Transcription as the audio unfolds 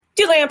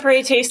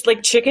lamprey taste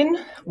like chicken?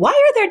 Why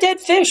are there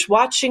dead fish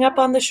watching up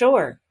on the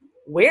shore?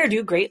 Where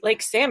do Great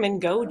Lake salmon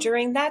go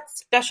during that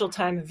special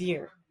time of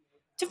year?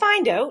 To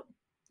find out,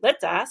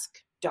 let's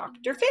ask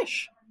Dr.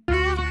 Fish.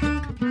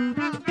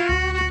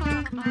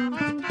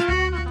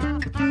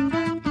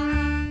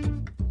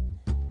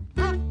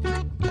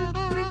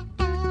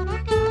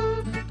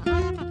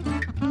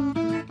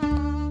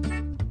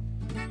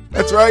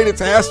 That's right,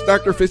 it's Ask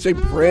Dr. Fish, a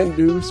brand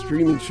new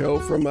streaming show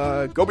from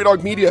Gobi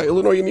Dog Media,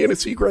 Illinois, Indiana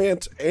Sea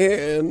Grant,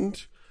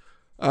 and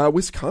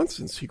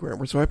Wisconsin Sea Grant.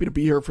 We're so happy to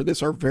be here for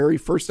this, our very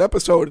first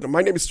episode. And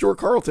my name is Stuart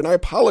Carlton. I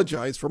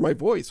apologize for my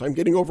voice. I'm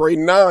getting over a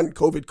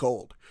non-COVID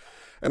cold.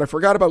 And I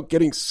forgot about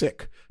getting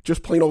sick.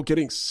 Just plain old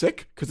getting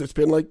sick, because it's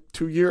been like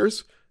 2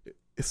 years.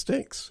 It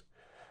stinks.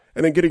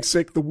 And then getting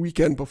sick the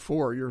weekend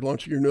before you're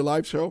launching your new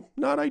live show,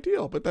 not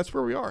ideal, but that's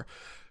where we are.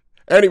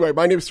 Anyway,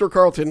 my name is Stuart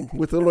Carlton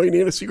with Illinois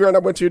Indiana Sea Grant. I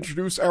want to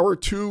introduce our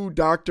two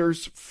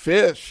Doctors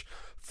Fish.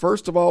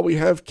 First of all, we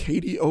have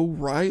Katie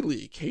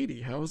O'Reilly.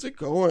 Katie, how's it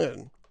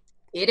going?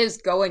 It is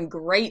going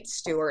great,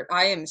 Stuart.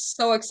 I am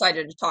so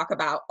excited to talk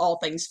about all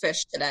things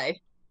fish today.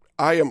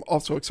 I am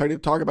also excited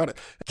to talk about it.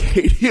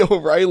 Katie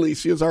O'Reilly,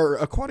 she is our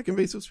aquatic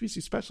invasive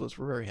species specialist.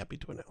 We're very happy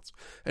to announce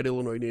at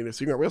Illinois Indiana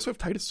Sea Grant. We also have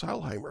Titus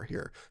Seilheimer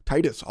here.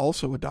 Titus,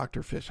 also a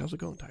Dr. Fish. How's it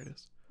going,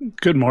 Titus?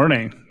 Good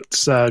morning.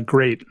 It's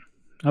great.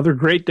 Another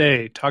great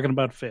day talking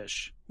about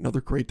fish.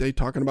 Another great day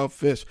talking about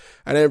fish.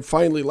 And then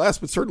finally,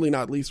 last but certainly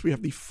not least, we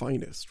have the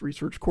finest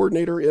research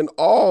coordinator in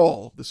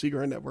all the Sea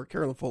Grant Network,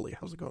 Carolyn Foley.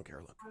 How's it going,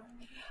 Carolyn?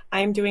 I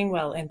am doing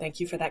well, and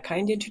thank you for that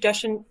kind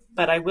introduction,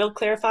 but I will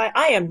clarify,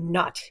 I am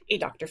not a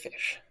Dr.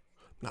 Fish.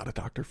 Not a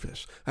Dr.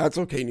 Fish. That's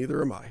okay,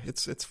 neither am I.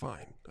 It's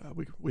fine.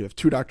 We have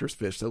two Doctors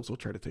Fish. Those will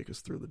try to take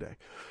us through the day.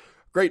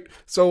 Great.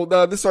 So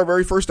this is our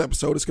very first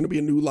episode. It's going to be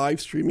a new live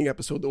streaming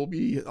episode that will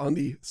be on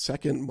the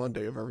second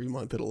Monday of every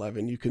month at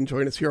 11. You can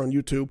join us here on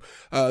YouTube.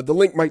 The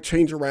link might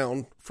change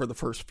around for the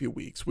first few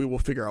weeks. We will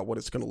figure out what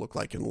it's going to look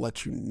like and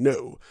let you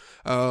know.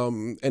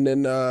 And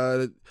then,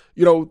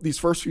 these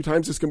first few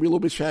times it's going to be a little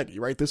bit shaggy,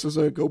 right? This is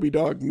a Gobi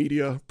Dog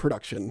Media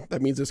production.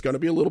 That means it's going to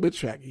be a little bit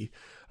shaggy.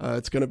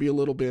 It's going to be a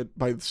little bit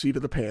by the seat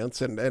of the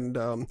pants.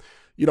 And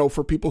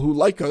for people who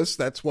like us,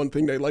 that's one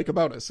thing they like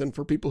about us. And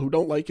for people who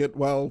don't like it,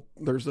 well,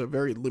 there's a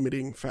very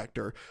limiting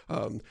factor.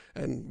 And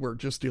we're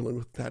just dealing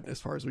with that as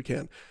far as we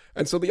can.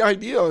 And so the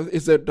idea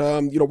is that,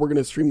 we're going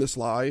to stream this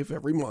live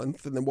every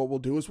month. And then what we'll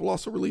do is we'll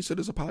also release it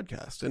as a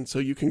podcast. And so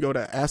you can go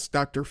to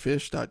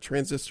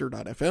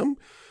askdrfish.transistor.fm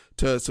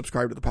to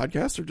subscribe to the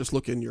podcast, or just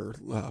look in your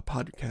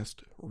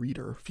podcast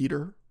feeder,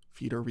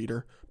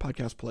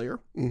 podcast player.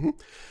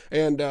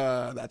 And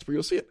that's where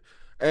you'll see it.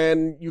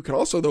 And you can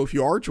also, though, if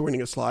you are joining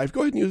us live,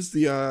 go ahead and use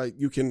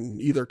you can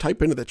either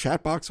type into the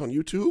chat box on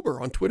YouTube, or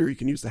on Twitter, you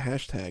can use the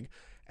hashtag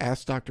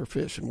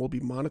AskDrFish, and we'll be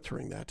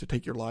monitoring that to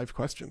take your live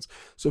questions.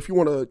 So if you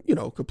want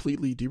to,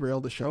 completely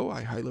derail the show,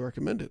 I highly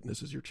recommend it. And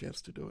this is your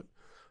chance to do it.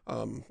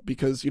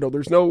 Because,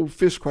 there's no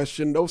fish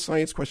question, no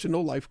science question,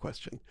 no life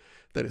question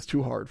that is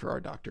too hard for our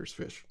Doctors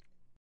Fish.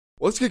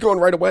 Well, let's get going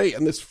right away.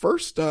 And this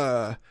first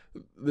question,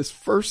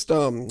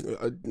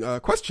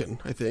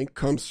 I think,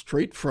 comes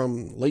straight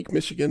from Lake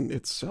Michigan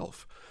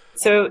itself.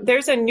 So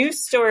there's a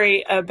news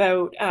story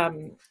about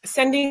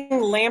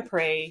sending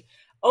lamprey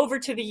over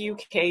to the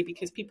UK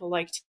because people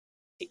like to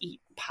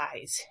eat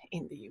pies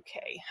in the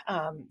UK.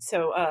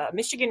 So a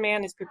Michigan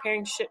man is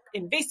preparing to ship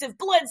invasive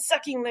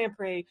blood-sucking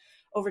lamprey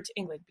over to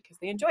England because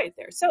they enjoy it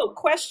there. So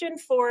question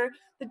for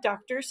the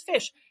Doctor's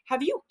Fish.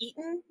 Have you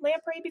eaten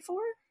lamprey before?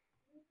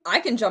 I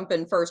can jump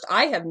in first.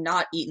 I have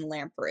not eaten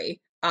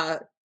lamprey,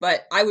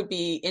 but I would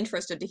be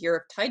interested to hear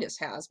if Titus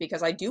has,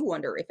 because I do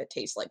wonder if it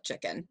tastes like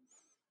chicken.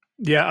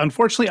 Yeah,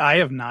 unfortunately, I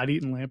have not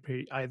eaten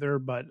lamprey either,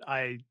 but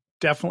I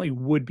definitely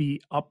would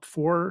be up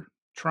for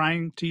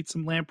trying to eat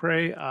some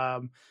lamprey.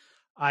 I've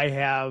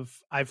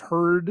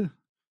heard,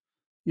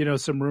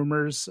 some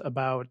rumors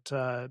about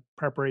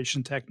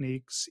preparation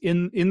techniques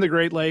in the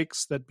Great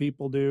Lakes that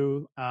people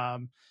do,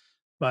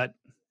 but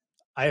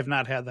I have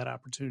not had that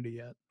opportunity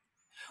yet.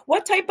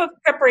 What type of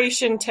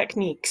preparation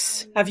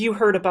techniques have you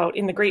heard about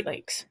in the Great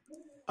Lakes?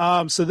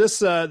 So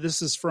this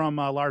is from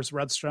Lars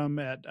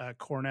Redstrom at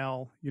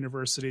Cornell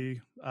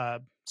University,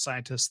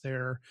 scientist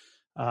there.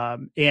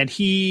 And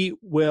he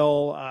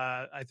will,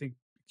 I think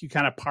you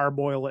kind of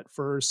parboil it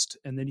first,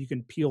 and then you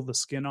can peel the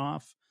skin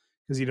off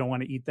because you don't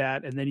want to eat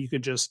that. And then you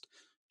can just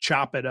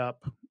chop it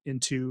up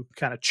into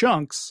kind of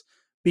chunks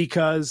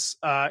because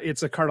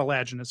it's a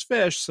cartilaginous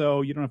fish.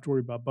 So you don't have to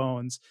worry about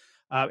bones.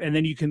 And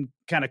then you can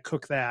kind of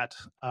cook that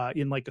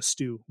in like a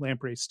stew,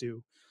 lamprey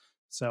stew.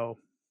 So,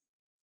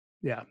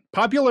 yeah,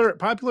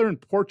 popular in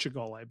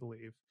Portugal, I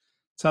believe.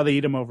 That's how they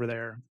eat them over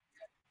there.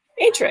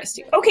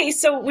 Interesting. Okay,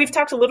 so we've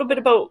talked a little bit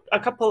about a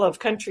couple of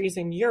countries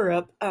in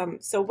Europe.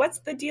 So what's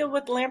the deal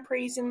with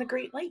lampreys in the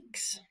Great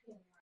Lakes?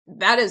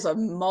 That is a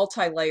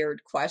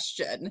multi-layered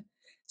question.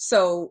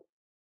 So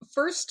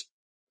first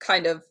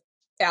kind of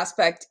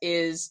aspect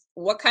is,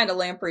 what kind of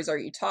lampreys are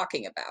you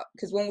talking about?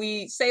 Because when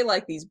we say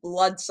like these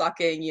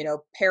blood-sucking,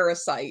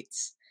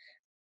 parasites,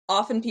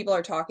 often people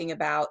are talking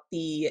about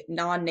the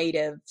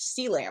non-native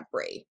sea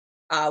lamprey,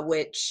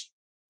 which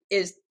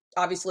is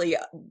obviously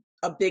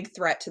a big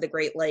threat to the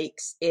Great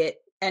Lakes. It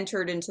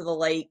entered into the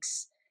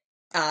lakes,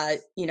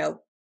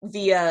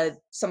 via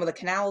some of the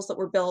canals that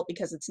were built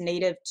because it's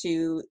native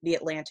to the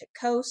Atlantic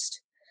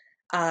coast.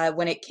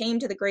 When it came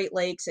to the Great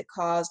Lakes, it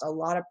caused a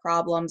lot of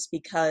problems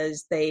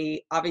because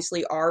they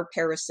obviously are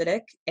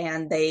parasitic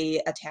and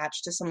they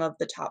attach to some of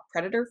the top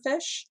predator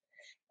fish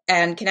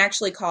and can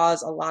actually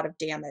cause a lot of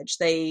damage.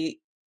 They,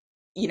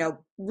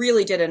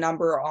 really did a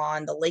number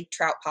on the lake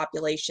trout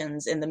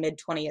populations in the mid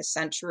 20th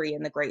century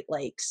in the Great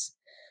Lakes.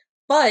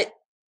 But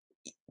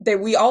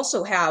we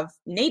also have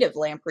native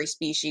lamprey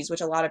species,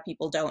 which a lot of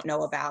people don't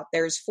know about.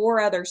 There's 4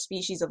 other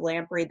species of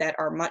lamprey that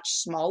are much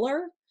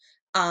smaller,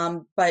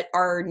 but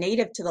are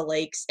native to the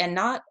lakes, and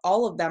not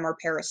all of them are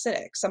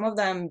parasitic. Some of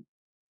them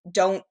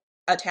don't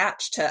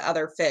attach to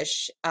other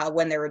fish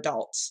when they're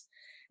adults.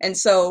 And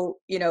so,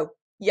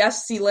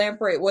 yes, sea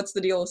lamprey, what's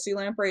the deal with sea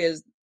lamprey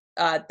is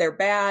they're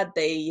bad.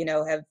 They,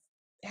 have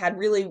had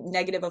really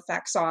negative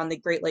effects on the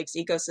Great Lakes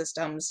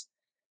ecosystems,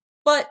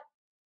 but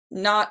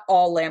not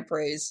all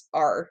lampreys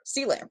are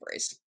sea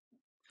lampreys.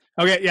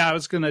 Okay, yeah, I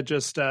was going to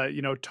just,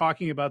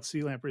 talking about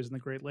sea lampreys in the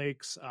Great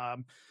Lakes,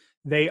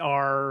 they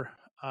are,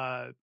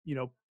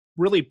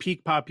 really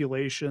peak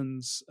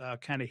populations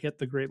kind of hit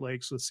the Great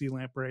Lakes with sea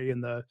lamprey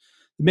in the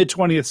mid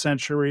 20th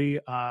century.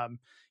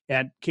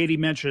 And Katie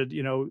mentioned,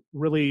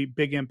 really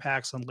big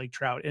impacts on lake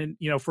trout. And,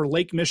 for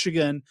Lake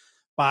Michigan,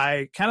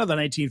 by kind of the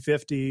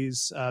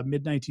 1950s,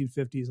 mid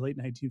 1950s, late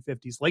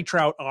 1950s, lake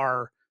trout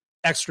are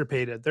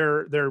extirpated.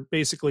 They're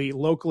basically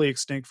locally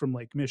extinct from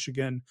Lake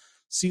Michigan.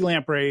 Sea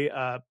lamprey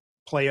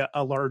play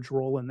a large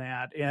role in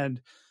that.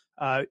 And,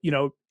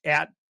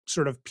 at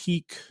sort of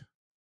peak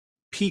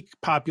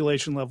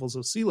population levels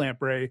of sea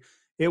lamprey,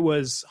 it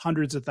was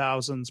hundreds of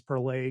thousands per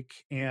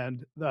lake.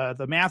 And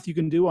the math you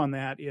can do on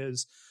that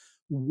is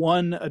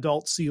one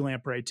adult sea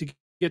lamprey to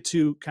get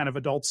to kind of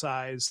adult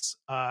size,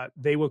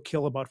 they will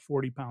kill about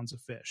 40 pounds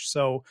of fish.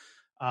 So,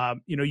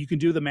 you can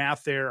do the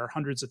math there,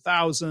 hundreds of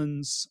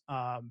thousands.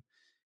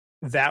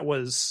 That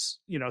was,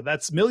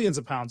 that's millions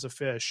of pounds of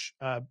fish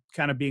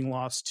kind of being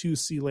lost to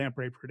sea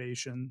lamprey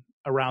predation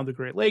around the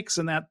Great Lakes.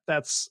 And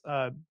that's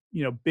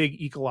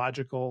big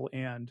ecological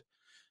and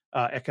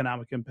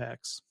economic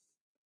impacts.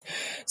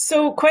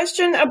 So,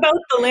 question about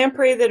the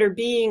lamprey that are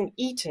being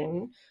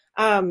eaten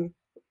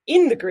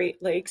in the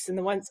Great Lakes, and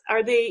the ones,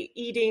 are they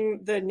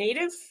eating the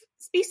native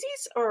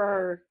species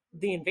or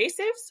the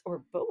invasives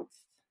or both?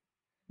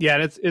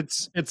 Yeah,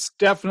 it's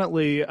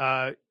definitely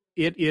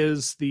it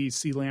is the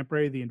sea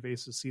lamprey, the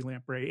invasive sea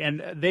lamprey,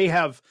 and they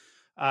have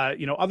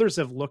others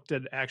have looked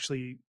at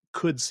actually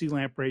could sea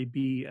lamprey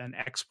be an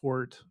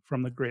export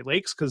from the Great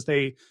Lakes because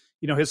they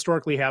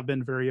historically have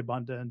been very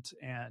abundant,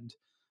 and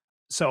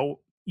so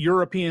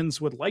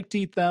Europeans would like to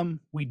eat them.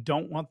 We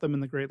don't want them in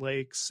the Great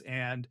Lakes,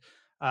 and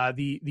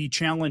the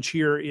challenge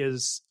here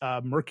is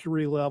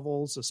mercury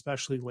levels,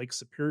 especially Lake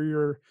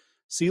Superior.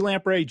 Sea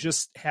lamprey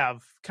just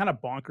have kind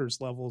of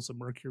bonkers levels of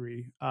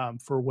mercury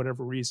for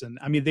whatever reason.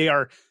 I mean, they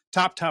are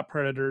top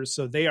predators,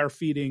 so they are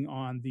feeding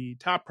on the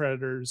top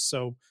predators.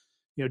 So,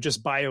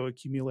 just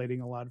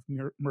bioaccumulating a lot of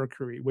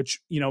mercury,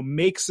 which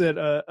makes it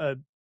a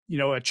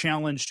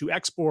challenge to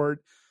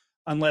export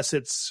unless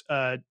it's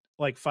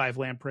like 5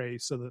 lamprey,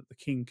 so that the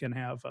king can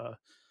have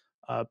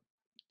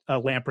a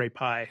lamprey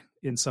pie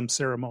in some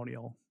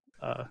ceremonial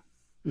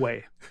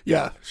way.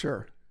 Yeah,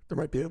 sure. There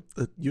might be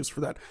a use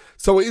for that.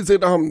 So is it,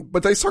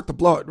 but they suck the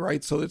blood,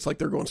 right? So it's like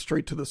they're going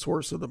straight to the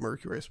source of the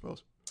mercury, I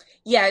suppose.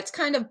 Yeah, it's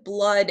kind of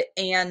blood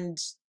and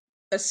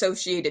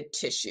associated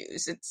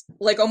tissues. It's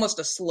like almost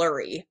a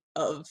slurry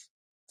of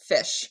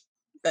fish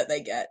that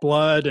they get.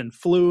 Blood and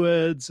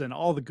fluids and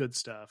all the good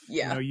stuff.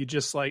 Yeah. You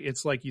just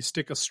it's like you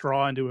stick a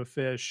straw into a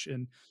fish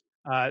and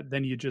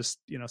then you just,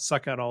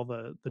 suck out all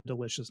the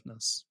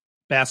deliciousness,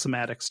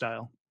 basmatic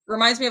style.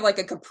 Reminds me of like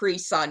a Capri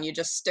Sun. You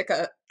just stick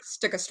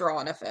a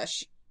straw in a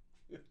fish.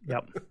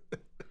 Yep.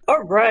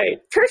 All right,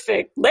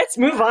 perfect. Let's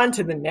move on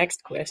to the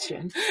next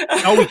question.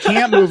 No, we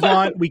can't move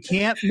on. We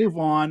can't move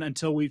on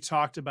until we've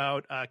talked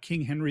about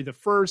King Henry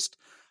I.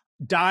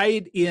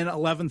 Died in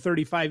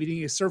 1135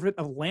 eating a serviette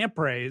of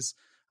lampreys.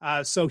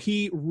 So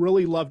he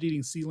really loved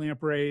eating sea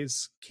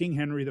lampreys. King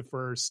Henry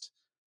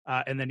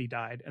I, and then he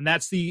died, and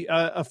that's the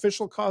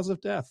official cause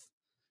of death.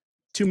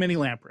 Too many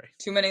lamprey.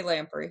 Too many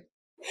lamprey.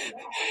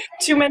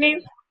 Too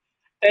many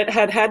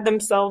that had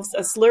themselves a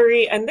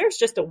slurry, and there's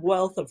just a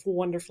wealth of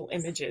wonderful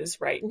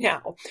images right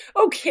now.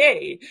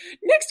 Okay,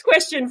 next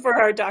question for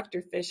our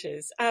Dr.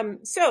 Fishes.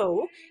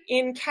 So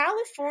in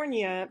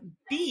California,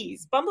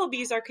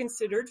 bumblebees are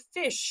considered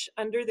fish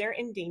under their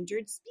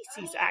Endangered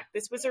Species Act.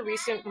 This was a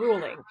recent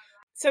ruling.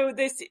 So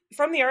this,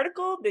 from the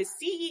article, the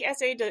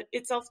CESA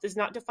itself does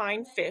not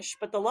define fish,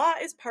 but the law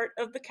is part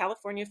of the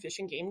California Fish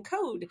and Game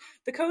Code.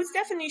 The code's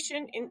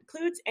definition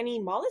includes any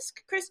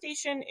mollusk,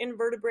 crustacean,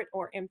 invertebrate,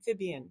 or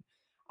amphibian.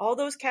 All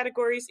those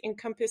categories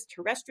encompass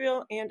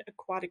terrestrial and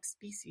aquatic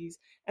species,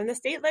 and the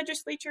state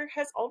legislature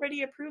has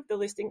already approved the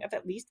listing of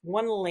at least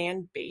one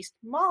land-based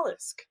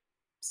mollusk.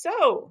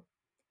 So,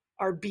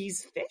 are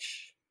bees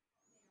fish?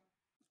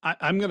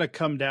 I'm going to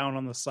come down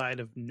on the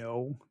side of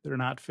no, they're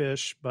not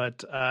fish,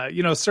 but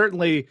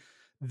certainly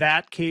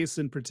that case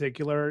in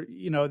particular,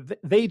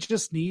 they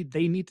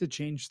need to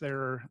change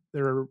their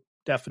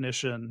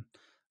definition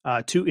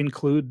to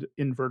include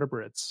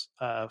invertebrates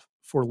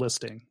for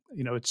listing.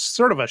 It's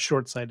sort of a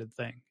short-sighted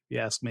thing, if you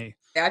ask me.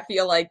 I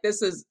feel like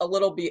this is a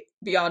little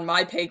beyond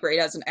my pay grade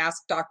as an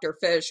Ask Dr.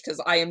 Fish,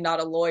 because I am not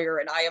a lawyer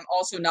and I am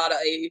also not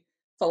a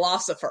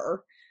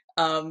philosopher.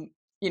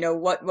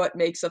 What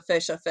makes a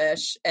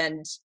fish?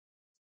 And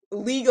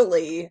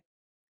legally,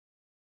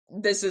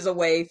 this is a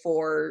way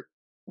for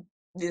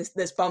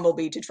this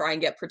bumblebee to try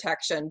and get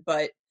protection,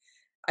 but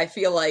I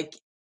feel like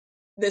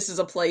this is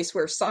a place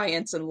where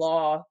science and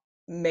law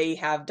may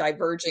have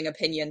diverging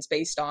opinions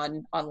based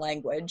on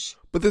language.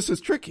 But this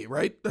is tricky,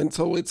 right? And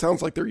so it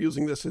sounds like they're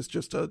using this as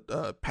just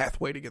a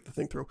pathway to get the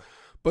thing through.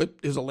 But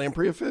is a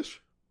lamprey a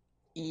fish?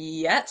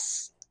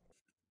 Yes.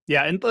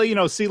 Yeah, and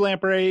sea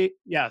lamprey,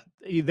 yeah,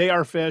 they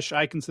are fish.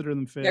 I consider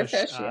them fish. They're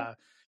fish, yeah.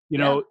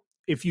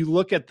 If you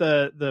look at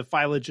the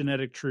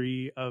phylogenetic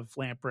tree of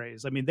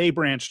lampreys, I mean, they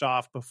branched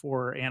off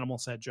before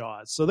animals had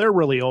jaws, so they're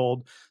really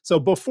old. So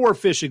before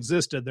fish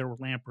existed, there were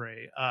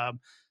lamprey.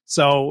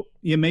 So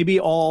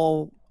maybe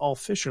all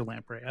fish are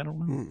lamprey. I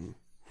don't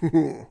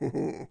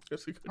know.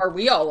 Are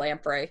we all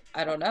lamprey?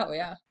 I don't know.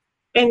 Yeah.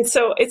 And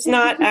so it's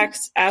not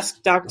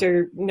Ask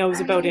Doctor Knows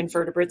About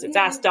Invertebrates, it's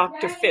Ask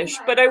Dr. Fish.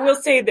 But I will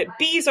say that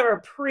bees are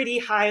a pretty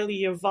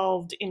highly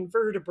evolved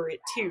invertebrate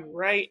too,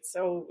 right?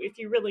 So if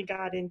you really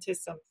got into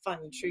some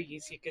fun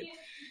trees,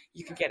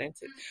 you could get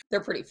into.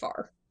 They're pretty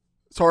far.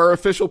 So our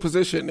official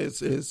position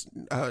is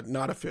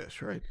not a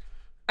fish, right?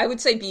 I would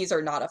say bees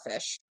are not a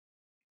fish.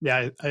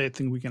 Yeah, I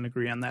think we can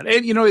agree on that.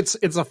 And it's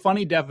a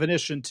funny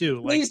definition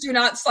too. Please do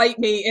not cite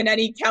me in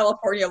any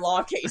California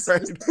law cases,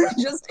 right?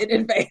 Just in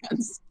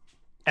advance.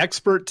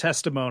 Expert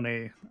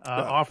testimony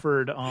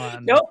offered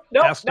on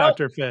Ask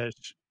Dr.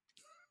 Fish.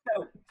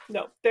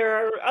 No,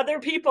 there are other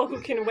people who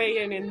can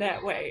weigh in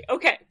that way.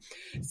 Okay,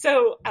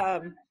 so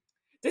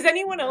does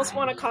anyone else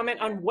want to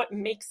comment on what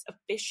makes a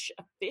fish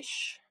a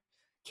fish?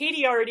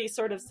 Katie already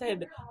sort of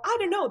said, I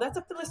don't know, that's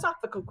a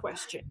philosophical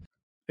question.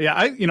 Yeah,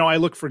 I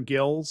look for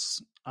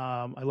gills.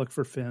 I look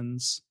for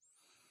fins.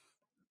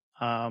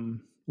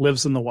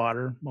 Lives in the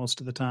water most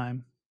of the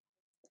time.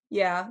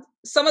 Yeah,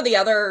 some of the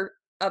other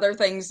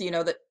things,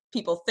 that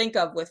people think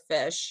of with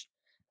fish,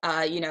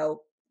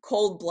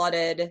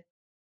 cold-blooded,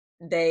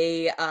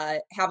 they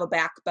have a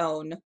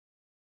backbone.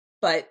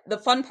 But the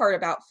fun part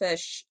about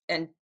fish,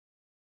 and,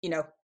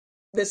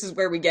 this is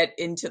where we get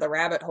into the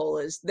rabbit hole,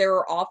 is there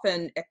are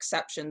often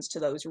exceptions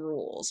to those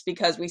rules,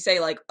 because we say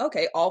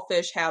okay, all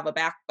fish have a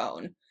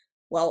backbone.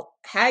 Well,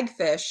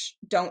 hagfish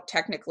don't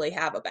technically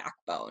have a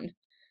backbone.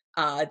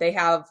 They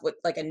have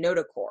a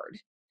notochord,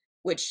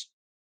 which,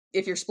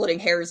 if you're splitting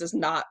hairs, is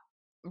not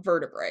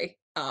vertebrae.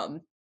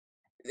 And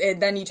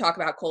then you talk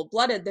about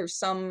cold-blooded, there's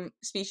some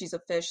species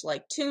of fish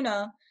like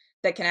tuna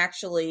that can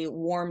actually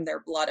warm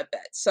their blood a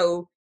bit.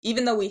 So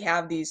even though we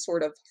have these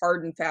sort of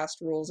hard and fast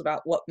rules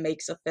about what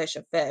makes a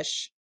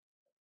fish,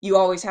 you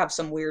always have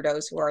some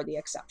weirdos who are the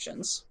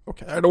exceptions.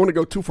 Okay, I don't want to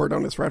go too far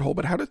down this rat hole,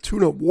 but how do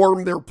tuna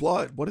warm their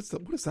blood? What is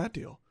that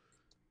deal?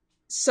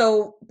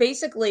 So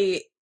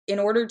basically, in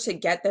order to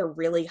get their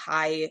really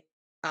high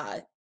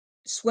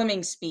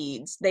swimming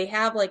speeds, they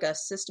have a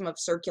system of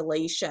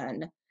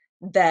circulation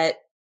that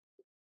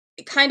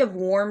it kind of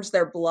warms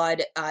their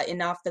blood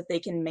enough that they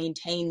can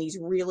maintain these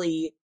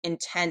really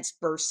intense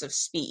bursts of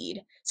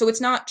speed. So it's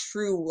not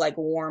true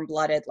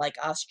warm-blooded like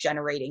us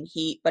generating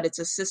heat, but it's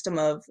a system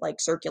of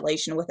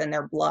circulation within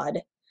their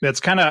blood.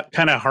 That's kind of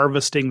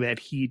harvesting that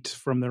heat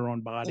from their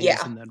own bodies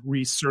and then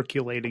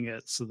recirculating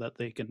it so that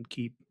they can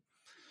keep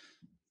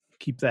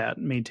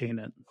maintain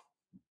it.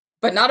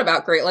 But not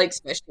about Great Lakes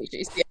fish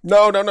species. Yeah.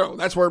 No.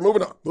 That's where we're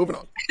moving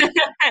on.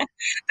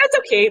 That's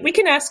okay. We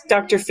can ask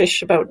Dr.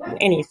 Fish about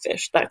any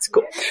fish. That's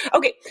cool.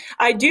 Okay.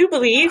 I do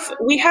believe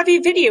we have a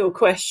video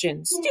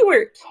question.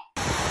 Stuart.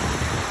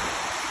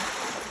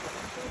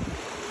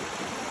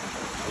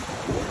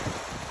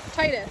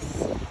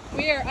 Titus,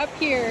 we are up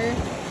here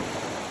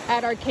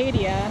at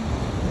Arcadia,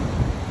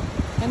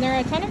 and there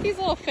are a ton of these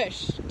little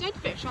fish, dead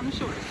fish on the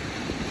shore.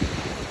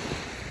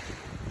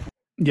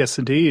 Yes,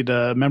 indeed.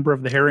 A member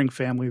of the herring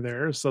family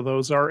there. So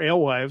those are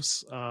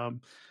alewives.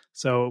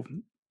 So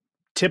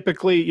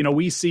typically,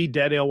 we see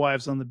dead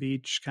alewives on the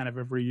beach kind of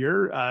every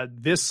year.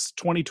 This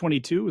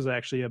 2022 was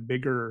actually a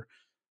bigger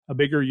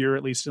year,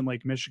 at least in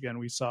Lake Michigan.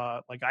 We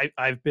saw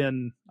I've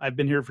been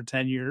here for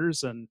 10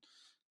 years, and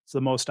it's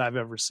the most I've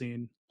ever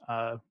seen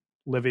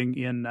living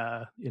in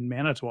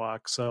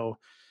Manitowoc. So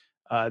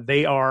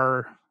they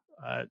are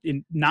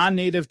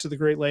non-native to the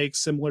Great Lakes,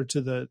 similar to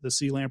the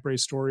sea lamprey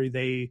story.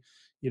 They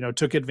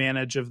took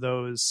advantage of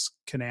those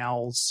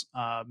canals,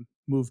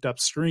 moved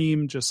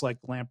upstream, just like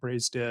the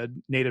lampreys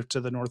did, native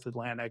to the North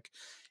Atlantic,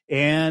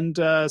 and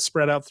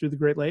spread out through the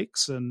Great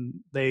Lakes. And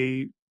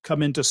they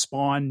come into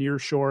spawn near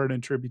shore and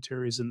in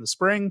tributaries in the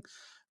spring,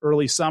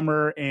 early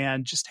summer,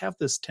 and just have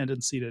this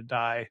tendency to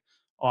die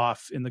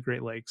off in the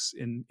Great Lakes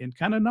in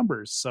kind of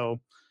numbers.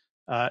 So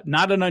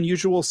not an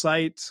unusual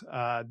sight.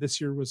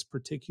 This year was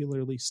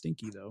particularly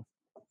stinky, though.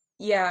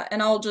 Yeah,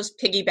 and I'll just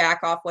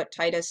piggyback off what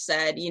Titus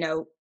said.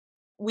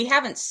 We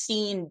haven't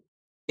seen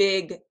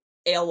big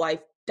alewife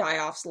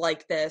die-offs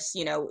like this,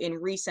 in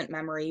recent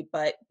memory,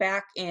 but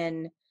back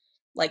in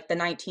like the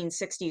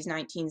 1960s,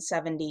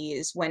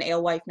 1970s, when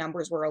alewife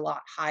numbers were a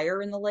lot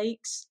higher in the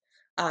lakes,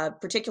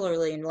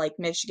 particularly in Lake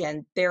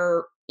Michigan, there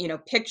are,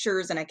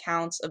 pictures and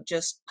accounts of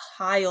just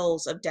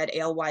piles of dead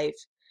alewife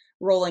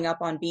rolling up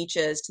on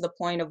beaches, to the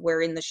point of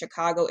where in the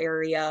Chicago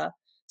area,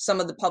 some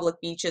of the public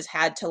beaches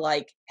had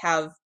to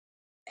have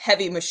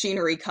heavy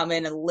machinery come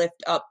in and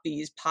lift up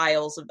these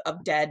piles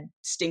of dead,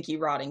 stinky,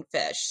 rotting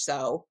fish.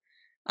 So,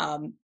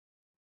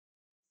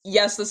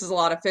 yes, this is a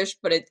lot of fish,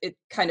 but it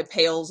kind of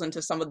pales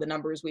into some of the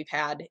numbers we've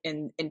had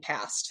in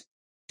past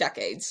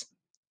decades.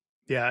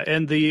 Yeah,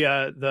 and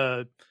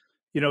the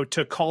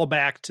to call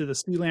back to the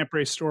sea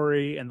lamprey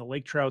story and the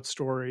lake trout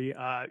story,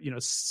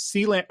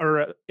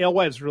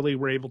 alewives really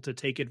were able to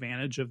take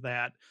advantage of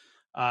that.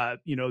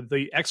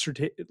 The extra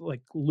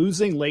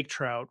losing lake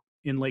trout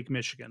in Lake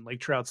Michigan. Lake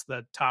trout's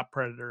the top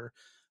predator.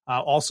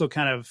 Also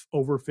kind of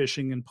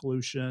overfishing and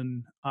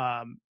pollution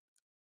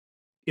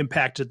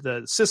impacted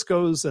the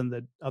ciscos and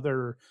the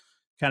other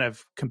kind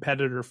of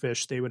competitor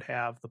fish they would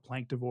have, the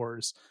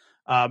planktivores.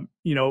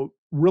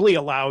 Really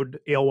allowed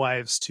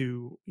alewives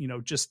to,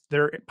 just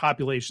their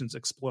populations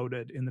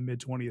exploded in the mid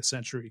 20th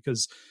century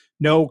because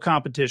no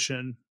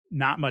competition,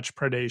 not much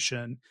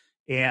predation.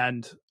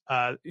 And,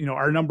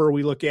 our number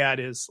we look at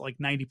is like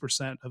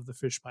 90% of the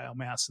fish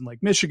biomass in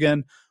Lake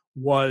Michigan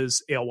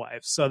was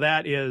alewives. So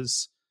that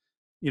is,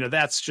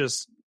 that's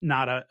just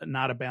not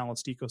a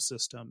balanced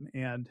ecosystem.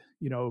 And,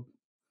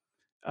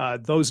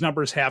 those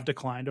numbers have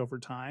declined over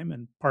time.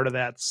 And part of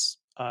that's,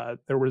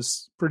 there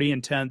was pretty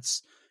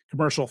intense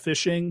commercial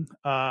fishing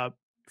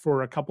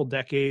for a couple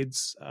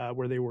decades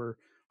where they were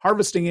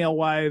harvesting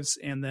alewives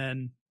and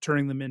then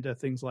turning them into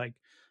things like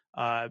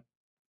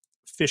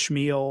fish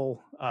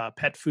meal,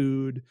 pet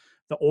food.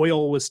 The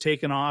oil was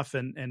taken off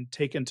and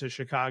taken to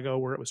Chicago,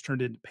 where it was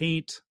turned into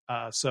paint.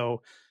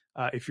 So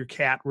if your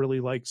cat really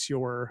likes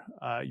your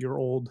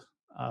old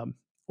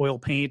oil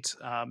paint,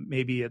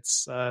 maybe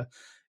it's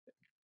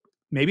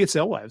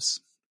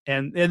alewives.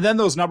 And then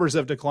those numbers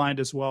have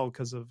declined as well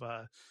because of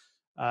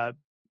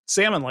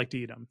salmon like to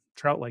eat them.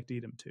 Trout like to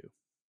eat them too.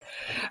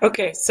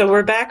 Okay, so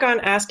we're back on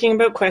asking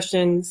about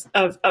questions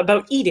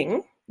about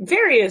eating,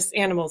 various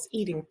animals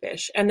eating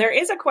fish. And there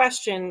is a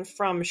question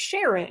from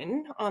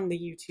Sharon on the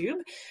YouTube.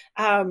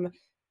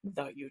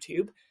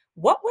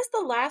 What was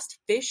the last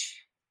fish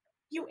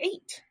you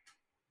ate?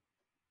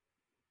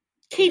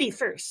 Katie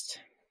first.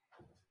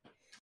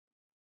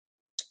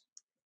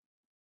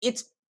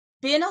 It's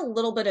been a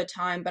little bit of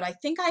time, but I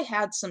think I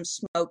had some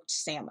smoked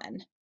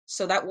salmon.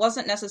 So that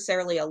wasn't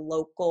necessarily a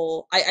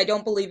local, I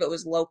don't believe it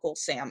was local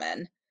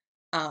salmon,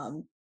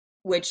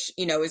 which,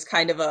 is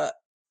kind of a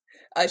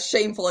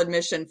shameful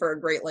admission for a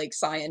Great Lakes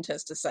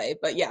scientist to say.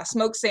 But yeah,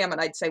 smoked salmon,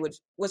 I'd say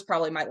was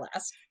probably my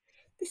last.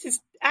 This is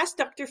Ask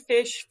Dr.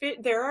 Fish.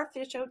 There are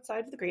fish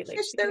outside of the Great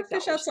Lakes. There are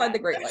fish outside the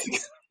Great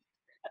Lakes.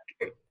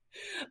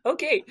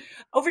 Okay,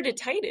 over to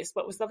Titus.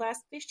 What was the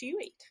last fish you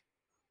ate?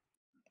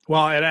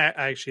 Well, and I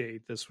actually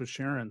ate this with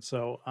Sharon.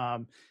 So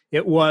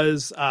it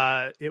was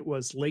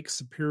Lake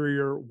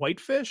Superior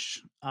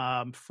whitefish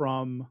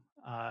from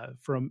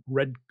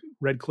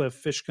Red Cliff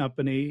Fish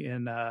Company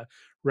in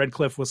Red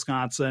Cliff,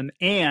 Wisconsin,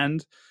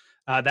 and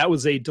that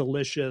was a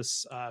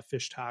delicious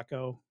fish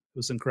taco. It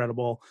was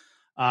incredible,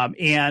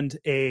 and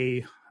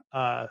a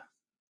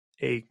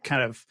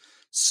kind of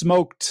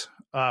smoked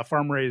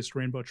farm raised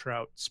rainbow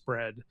trout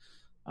spread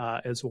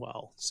as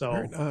well. So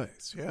very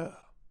nice, yeah.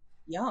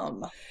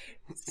 Yum.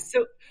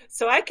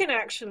 So I can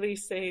actually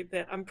say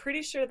that I'm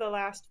pretty sure the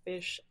last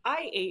fish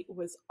I ate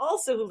was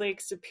also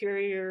Lake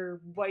Superior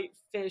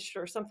whitefish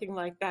or something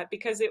like that,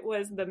 because it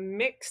was the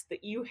mix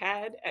that you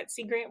had at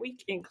Sea Grant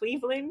Week in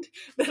Cleveland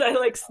that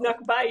I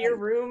snuck by your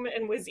room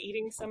and was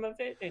eating some of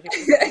it. And it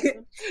was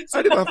awesome.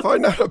 I did not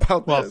find out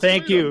about well, this.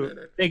 Thank you.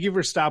 Thank you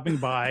for stopping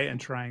by and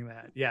trying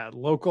that. Yeah,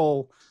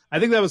 local. I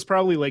think that was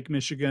probably Lake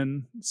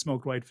Michigan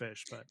smoked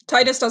whitefish. But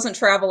Titus doesn't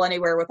travel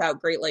anywhere without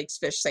Great Lakes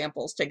fish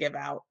samples to give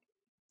out.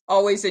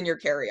 Always in your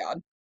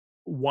carry-on.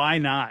 Why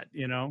not?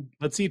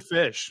 Let's eat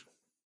fish.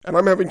 And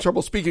I'm having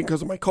trouble speaking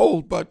because of my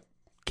cold, but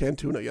canned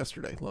tuna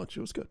yesterday. Lunch,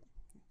 it was good.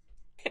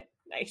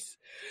 Nice.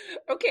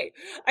 Okay,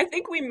 I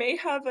think we may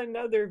have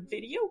another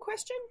video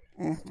question.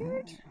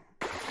 Stuart?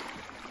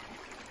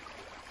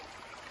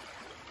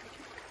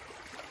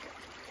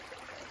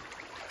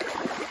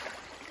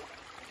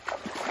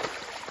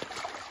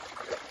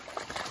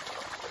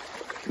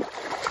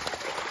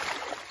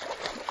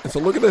 So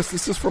look at this.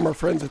 This is from our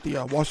friends at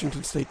the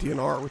Washington State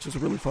DNR, which is a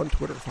really fun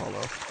Twitter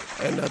follow.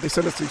 And they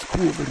sent us these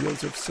cool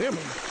videos of salmon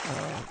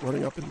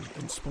running up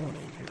and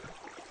spawning here.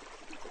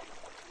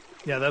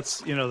 Yeah,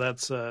 that's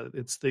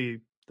it's the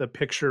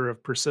picture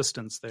of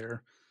persistence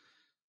there.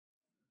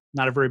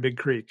 Not a very big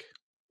creek.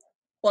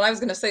 Well, I was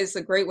going to say it's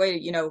a great way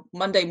to,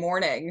 Monday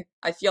morning,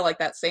 I feel like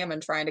that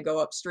salmon trying to go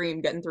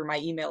upstream, getting through my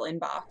email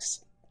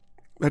inbox.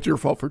 That's your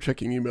fault for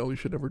checking email. You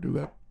should never do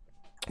that.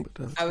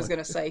 But, I was going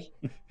to say,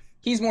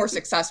 he's more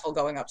successful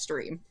going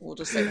upstream. We'll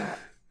just say that.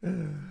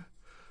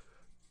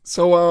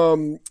 So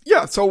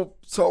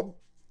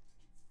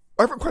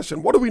I have a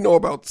question. What do we know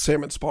about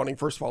salmon spawning,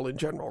 first of all, in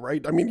general,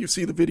 right? I mean, you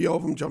see the video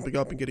of them jumping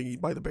up and getting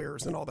eaten by the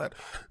bears and all that.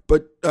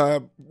 But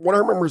what I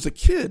remember as a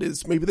kid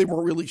is maybe they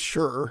weren't really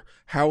sure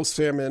how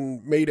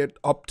salmon made it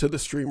up to the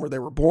stream where they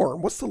were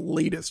born. What's the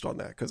latest on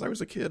that? Because I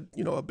was a kid,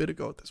 a bit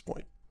ago at this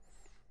point.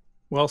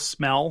 Well,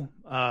 smell,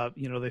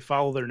 they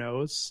follow their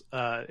nose,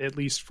 at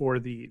least for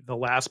the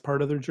last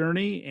part of their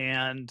journey.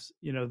 And,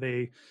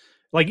 they,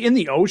 like in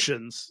the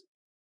oceans,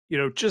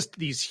 just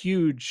these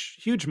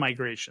huge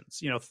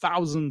migrations,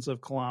 thousands of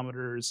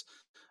kilometers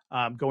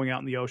going out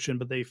in the ocean,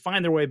 but they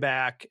find their way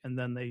back and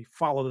then they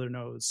follow their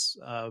nose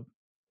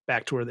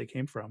back to where they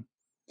came from.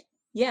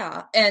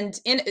 Yeah. And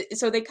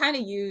so they kind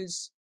of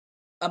use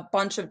a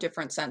bunch of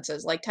different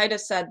senses. Like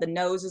Titus said, the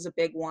nose is a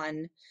big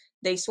one.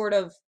 They sort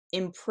of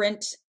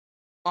imprint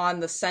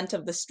on the scent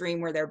of the stream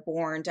where they're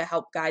born to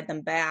help guide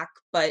them back.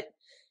 But,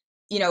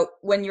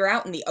 when you're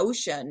out in the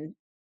ocean,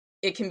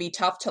 it can be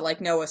tough to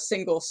know a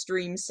single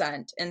stream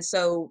scent. And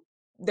so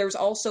there's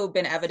also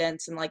been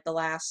evidence in the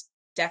last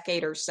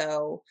decade or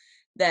so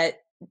that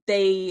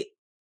they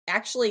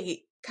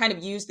actually kind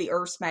of use the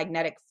Earth's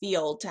magnetic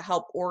field to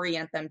help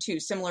orient them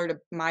too, similar to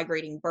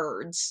migrating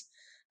birds,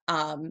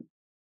 to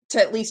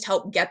at least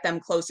help get them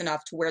close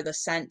enough to where the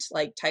scent,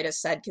 like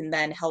Titus said, can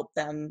then help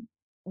them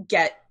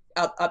get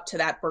up to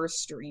that birth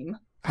stream.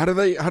 How do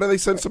they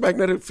sense the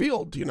magnetic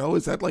field? Do you know?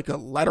 Is that like a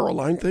lateral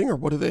line thing, or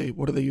what do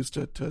they use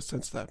to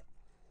sense that?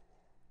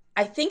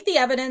 I think the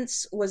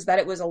evidence was that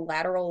it was a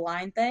lateral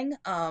line thing,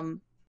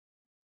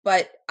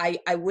 but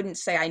I wouldn't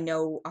say I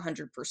know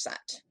 100%.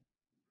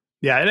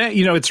 Yeah, and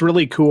it's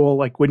really cool.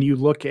 Like when you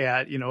look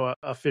at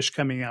a fish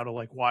coming out of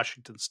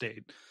Washington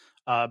State,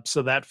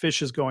 so that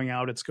fish is going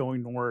out, it's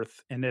going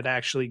north, and it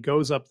actually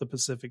goes up the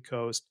Pacific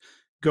coast,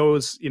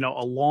 goes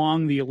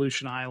along the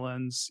Aleutian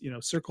Islands,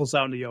 circles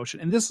out into the ocean,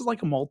 and this is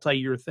like a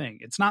multi-year thing.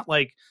 It's not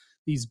like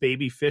these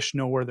baby fish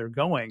know where they're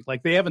going.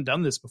 Like they haven't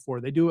done this before.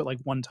 They do it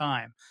one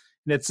time.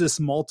 And it's this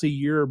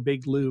multi-year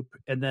big loop.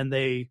 And then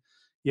they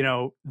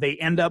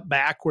end up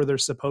back where they're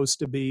supposed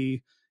to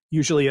be,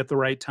 usually at the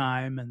right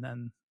time. And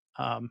then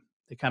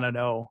they kind of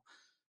know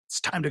it's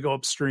time to go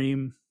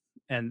upstream.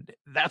 And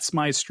that's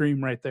my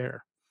stream right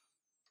there.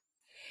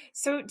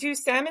 So do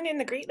salmon in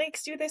the Great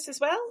Lakes do this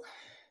as well?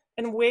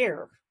 And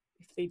where,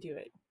 if they do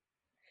it?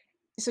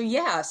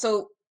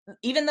 So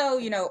even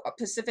though,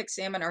 Pacific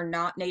salmon are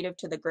not native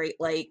to the Great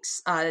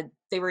Lakes,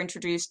 they were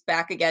introduced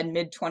back again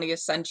mid-20th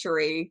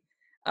century,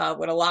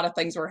 when a lot of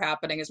things were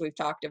happening, as we've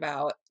talked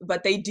about.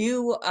 But they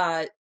do,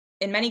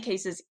 in many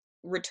cases,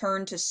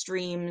 return to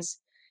streams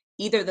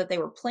either that they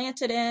were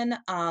planted in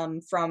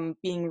from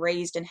being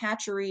raised in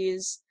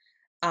hatcheries.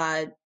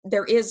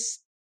 There is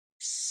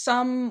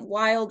some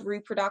wild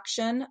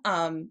reproduction.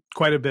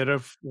 Quite a bit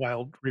of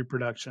wild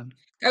reproduction.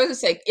 I was going to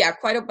say, yeah,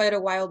 quite a bit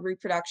of wild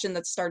reproduction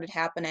that started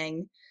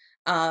happening,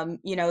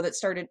 that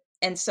started.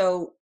 And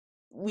so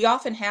we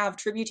often have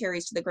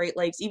tributaries to the Great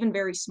Lakes, even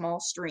very small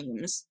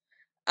streams,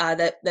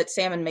 that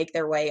salmon make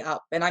their way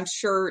up. And I'm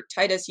sure,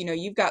 Titus,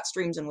 you've got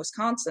streams in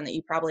Wisconsin that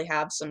you probably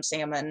have some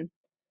salmon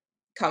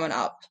coming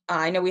up.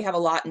 I know we have a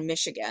lot in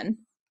Michigan.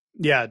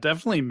 Yeah,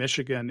 definitely.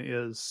 Michigan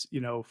is,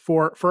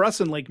 for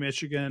us in Lake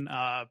Michigan,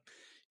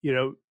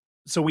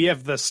 so we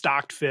have the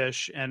stocked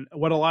fish, and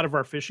what a lot of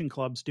our fishing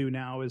clubs do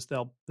now is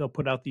they'll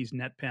put out these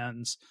net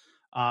pens.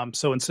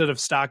 So instead of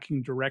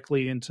stocking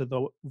directly into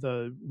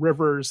the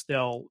rivers,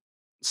 they'll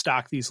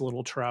stock these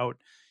little trout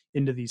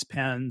into these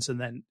pens and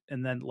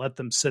then let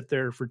them sit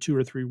there for 2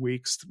 or 3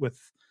 weeks with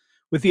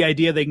the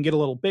idea they can get a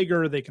little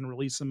bigger, they can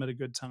release them at a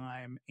good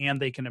time, and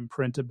they can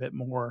imprint a bit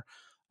more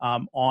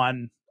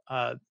on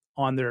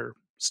their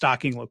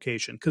stocking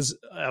location. Because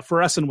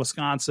for us in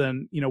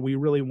Wisconsin, we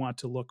really want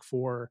to look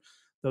for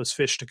those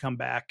fish to come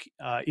back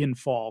in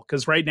fall.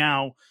 Because right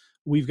now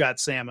we've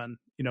got salmon,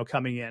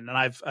 coming in, and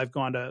I've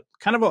gone to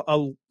kind of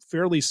a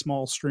fairly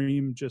small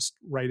stream just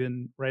right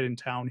in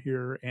town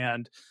here,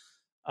 and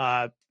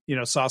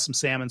saw some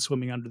salmon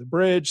swimming under the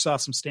bridge, saw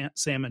some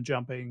salmon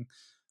jumping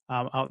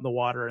out in the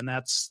water, and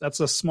that's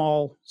a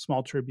small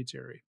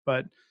tributary.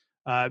 But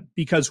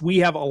because we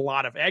have a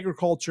lot of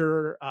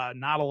agriculture,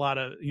 not a lot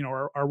of,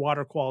 our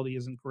water quality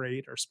isn't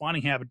great, our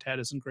spawning habitat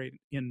isn't great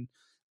in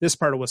this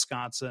part of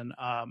Wisconsin.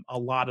 A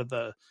lot of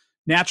the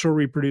natural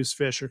reproduced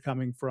fish are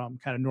coming from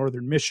kind of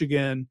northern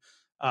Michigan,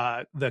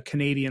 the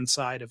Canadian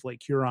side of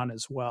Lake Huron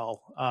as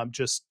well.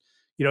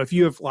 If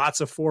you have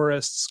lots of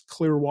forests,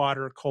 clear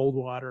water, cold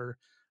water,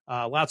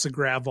 lots of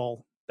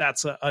gravel,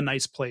 that's a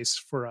nice place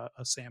for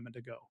a salmon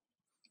to go.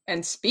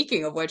 And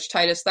speaking of which,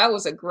 Titus, that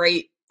was a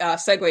great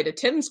segue to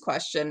Tim's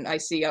question I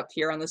see up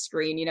here on the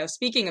screen. You know,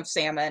 speaking of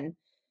salmon,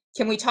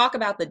 can we talk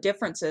about the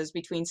differences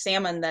between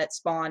salmon that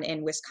spawn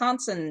in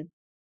Wisconsin's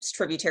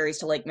tributaries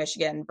to Lake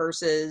Michigan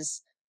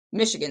versus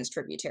Michigan's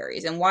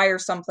tributaries, and why are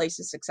some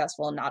places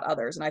successful and not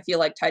others? And I feel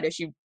like, Titus,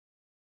 you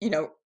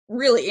know,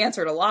 really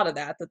answered a lot of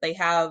that they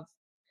have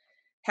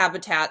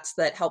habitats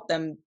that help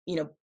them, you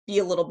know, be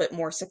a little bit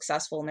more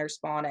successful in their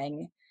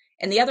spawning.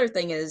 And the other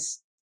thing is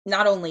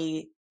not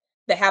only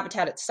the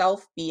habitat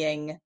itself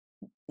being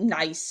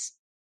nice,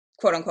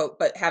 quote unquote,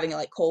 but having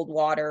like cold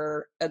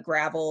water, a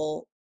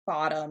gravel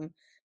bottom,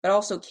 but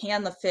also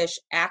can the fish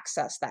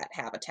access that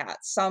habitat?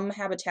 Some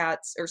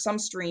habitats or some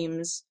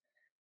streams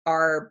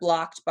are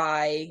blocked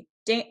by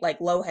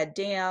like low-head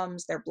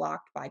dams, they're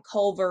blocked by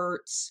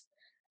culverts,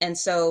 and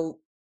so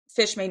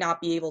fish may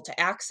not be able to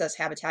access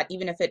habitat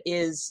even if it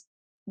is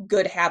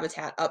good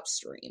habitat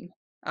upstream.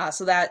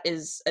 So that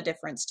is a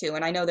difference too.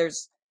 And I know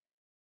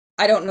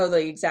I don't know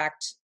the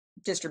exact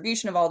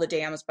distribution of all the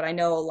dams, but I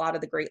know a lot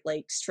of the Great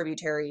Lakes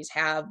tributaries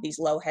have these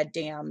low-head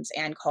dams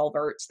and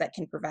culverts that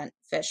can prevent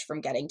fish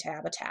from getting to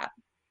habitat.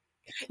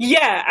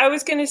 Yeah, I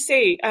was going to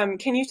say,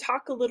 can you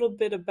talk a little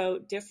bit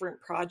about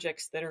different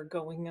projects that are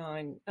going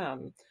on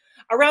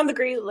around the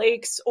Great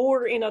Lakes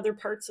or in other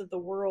parts of the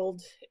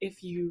world,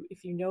 if you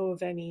know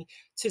of any,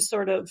 to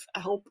sort of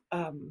help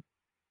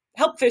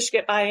fish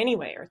get by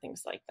anyway, or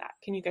things like that?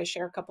 Can you guys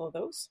share a couple of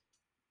those?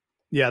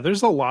 Yeah,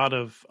 there's a lot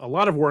of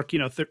work, you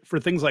know, for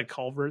things like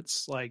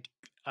culverts, like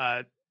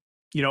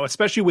you know,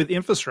 especially with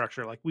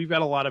infrastructure. Like we've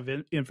got a lot of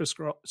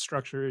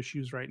infrastructure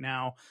issues right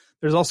now.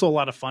 There's also a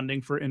lot of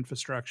funding for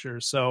infrastructure.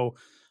 So,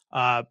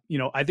 you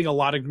know, I think a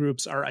lot of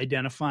groups are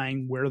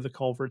identifying where the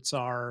culverts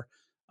are.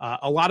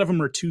 A lot of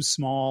them are too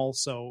small.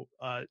 So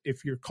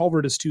if your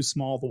culvert is too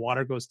small, the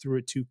water goes through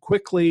it too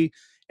quickly,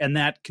 and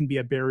that can be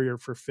a barrier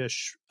for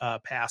fish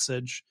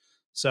passage.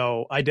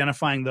 So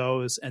identifying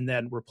those and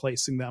then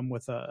replacing them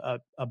with a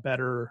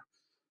better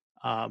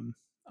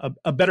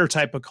a better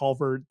type of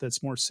culvert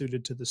that's more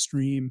suited to the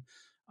stream.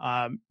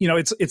 You know,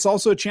 it's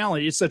also a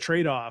challenge. It's a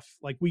trade-off.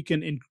 Like we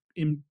can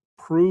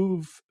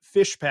improve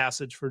fish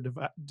passage for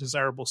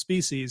desirable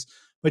species,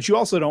 but you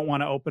also don't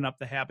want to open up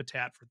the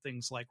habitat for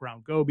things like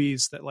round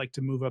gobies that like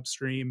to move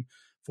upstream.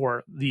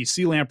 For the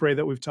sea lamprey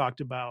that we've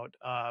talked about,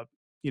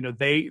 you know,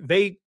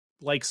 they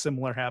like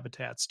similar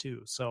habitats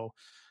too. So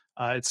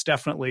it's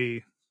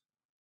definitely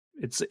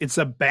it's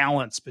a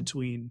balance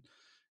between,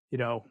 you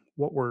know,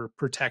 what we're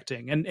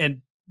protecting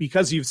and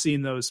because you've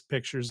seen those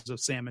pictures of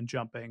salmon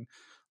jumping,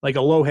 like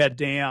a low-head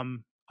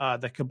dam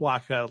that could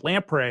block a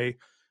lamprey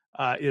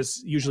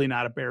is usually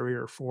not a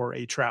barrier for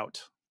a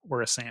trout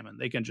or a salmon.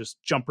 They can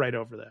just jump right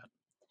over that.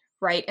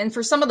 Right. And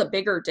for some of the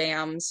bigger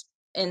dams,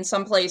 in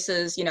some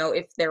places, you know,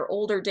 if they're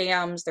older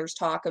dams, there's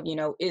talk of, you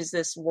know, is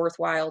this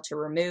worthwhile to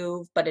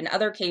remove? But in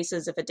other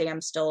cases, if a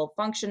dam's still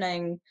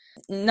functioning,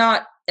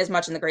 not as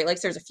much in the Great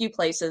Lakes, there's a few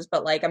places,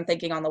 but like I'm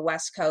thinking on the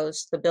West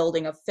Coast, the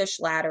building of fish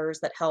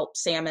ladders that help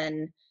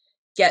salmon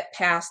get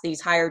past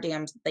these higher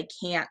dams that they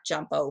can't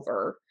jump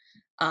over.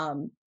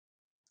 And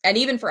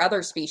even for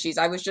other species,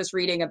 I was just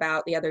reading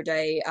about the other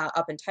day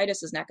up in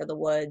Titus's neck of the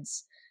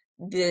woods,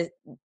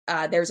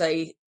 there's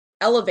a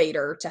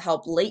elevator to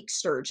help lake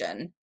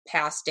sturgeon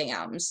pass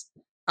dams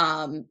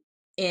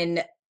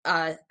in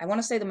I want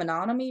to say the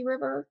Menominee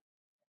River,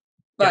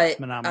 but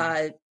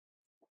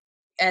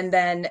and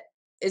then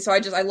so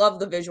I love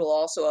the visual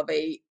also of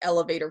a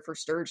elevator for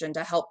sturgeon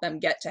to help them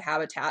get to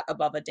habitat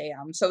above a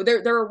dam. So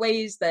there are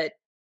ways that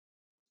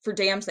for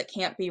dams that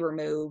can't be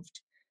removed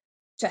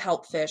to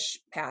help fish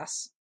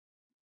pass.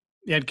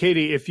 Yeah, and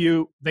Katie,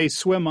 they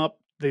swim up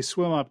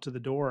to the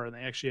door and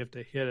they actually have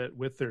to hit it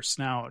with their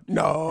snout.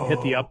 No,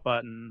 hit the up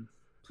button.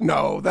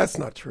 No, that's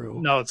not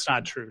true. No, it's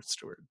not true,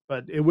 Stuart.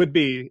 But it would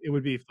be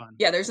fun.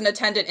 Yeah, there's an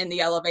attendant in the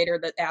elevator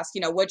that asks,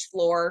 you know, which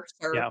floor.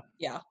 Or,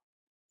 yeah.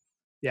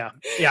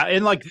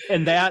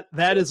 And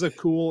that is a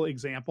cool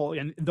example.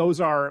 And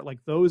those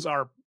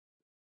are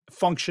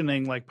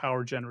functioning like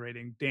power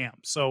generating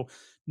dams. So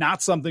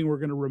not something we're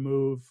going to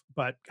remove,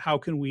 but how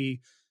can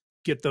we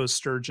get those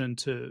sturgeon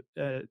to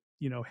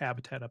you know,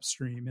 habitat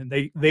upstream? And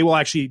they will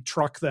actually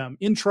truck them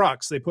in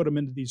trucks. They put them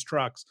into these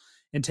trucks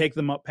and take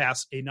them up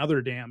past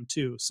another dam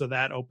too. So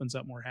that opens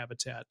up more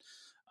habitat.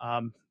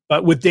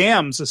 But with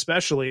dams,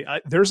 especially,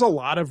 there's a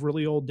lot of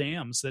really old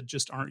dams that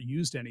just aren't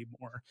used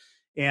anymore.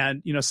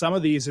 And, you know, some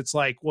of these, it's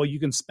like, well, you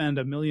can spend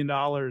 $1 million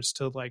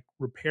to like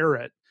repair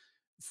it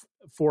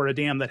for a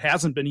dam that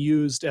hasn't been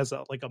used as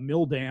a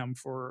mill dam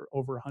for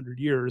over 100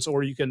 years,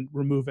 or you can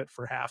remove it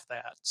for half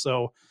that.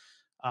 So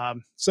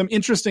some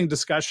interesting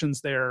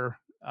discussions there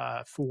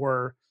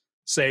for,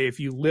 say, if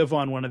you live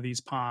on one of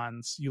these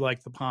ponds, you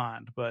like the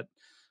pond, but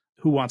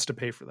who wants to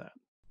pay for that?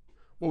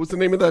 What was the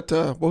name of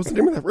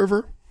that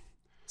river?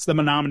 It's the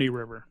Menominee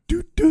River.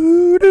 Do,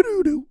 do, do,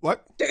 do, do.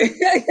 What?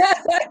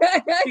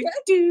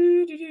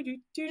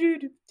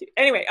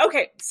 Anyway,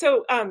 okay.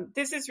 So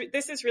this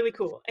is really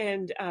cool,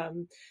 and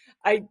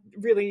I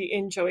really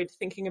enjoyed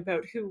thinking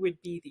about who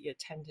would be the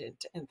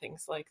attendant and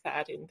things like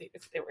that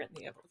if they were in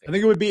the elevator. I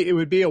think it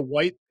would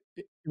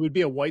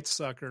be a white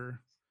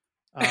sucker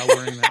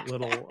wearing that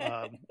little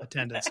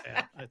attendance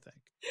hat, I think.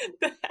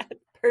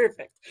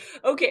 Perfect.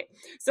 Okay,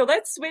 so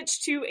let's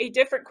switch to a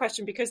different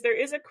question, because there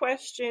is a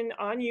question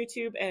on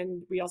YouTube,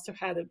 and we also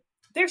had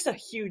there's a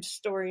huge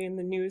story in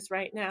the news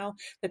right now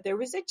that there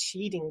was a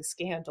cheating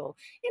scandal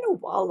in a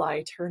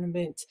walleye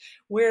tournament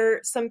where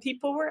some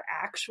people were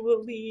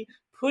actually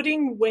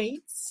putting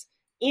weights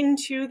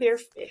into their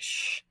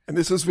fish. And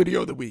this is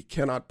video that we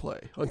cannot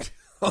play on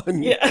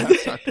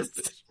Dr.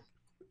 Fish.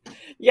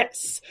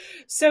 Yes.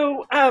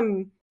 So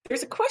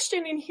there's a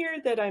question in here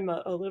that I'm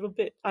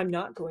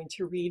not going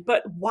to read,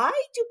 but why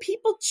do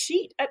people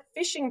cheat at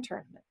fishing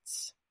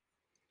tournaments?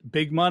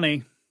 Big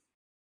money.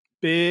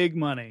 Big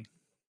money.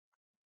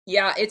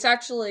 Yeah, it's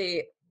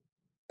actually,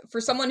 for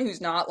someone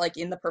who's not like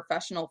in the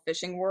professional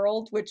fishing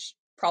world, which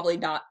probably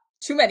not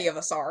too many of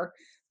us are,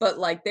 but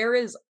like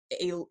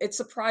it's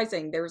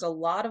surprising. There's a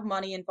lot of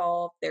money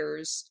involved.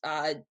 There's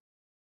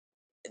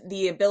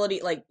the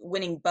ability, like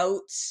winning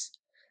boats.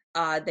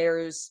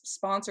 There's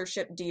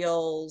sponsorship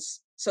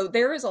deals. So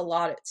there is a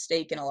lot at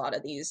stake in a lot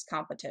of these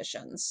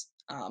competitions.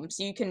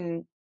 So you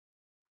can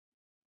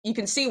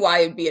see why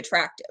it'd be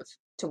attractive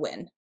to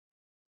win.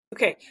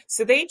 Okay,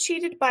 so they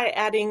cheated by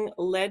adding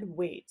lead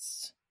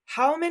weights.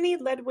 How many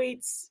lead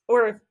weights,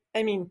 I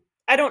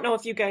don't know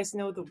if you guys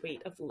know the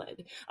weight of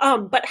lead,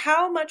 but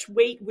how much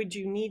weight would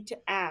you need to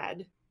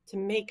add to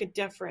make a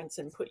difference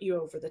and put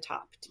you over the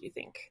top, do you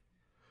think?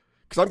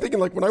 Because I'm thinking,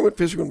 like, when I went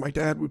fishing with my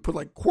dad, we put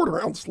like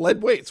 1/4 ounce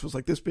lead weights. It was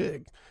like this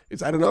big. Is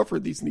that enough, or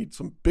these need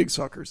some big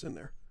suckers in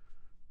there?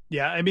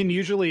 Yeah, I mean,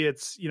 usually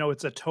it's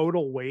a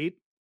total weight,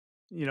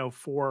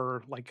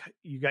 for like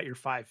you got your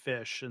 5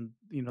 fish and,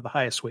 the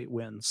highest weight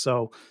wins.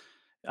 So,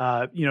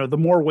 the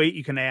more weight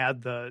you can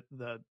add,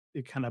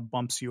 it kind of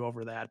bumps you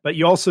over that. But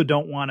you also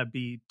don't want to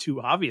be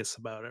too obvious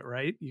about it,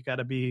 right? You got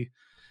to be,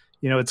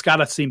 it's got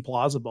to seem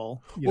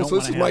plausible. So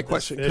this is my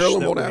question.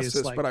 Carolyn won't ask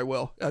this, but I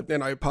will.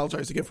 And I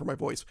apologize again for my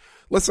voice.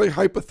 Let's say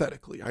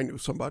hypothetically, I knew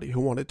somebody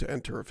who wanted to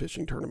enter a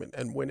fishing tournament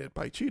and win it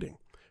by cheating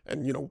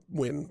and,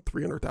 win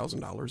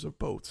 $300,000 of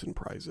boats and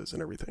prizes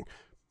and everything,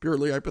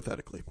 purely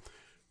hypothetically.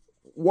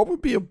 What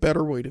would be a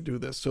better way to do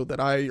this so that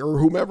I or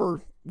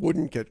whomever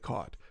wouldn't get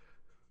caught?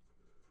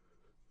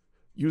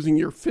 Using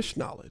your fish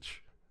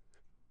knowledge.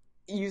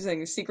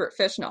 Using secret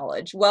fish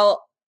knowledge.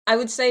 Well, I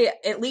would say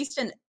at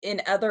least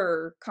in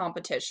other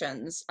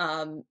competitions,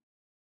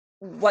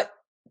 what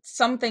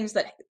some things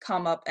that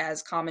come up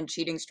as common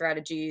cheating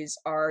strategies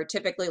are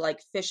typically like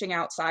fishing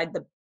outside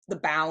the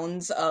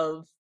bounds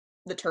of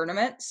the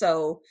tournament.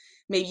 So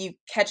maybe you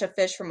catch a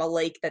fish from a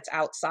lake that's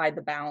outside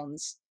the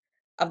bounds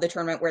of the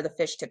tournament where the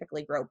fish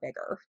typically grow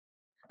bigger.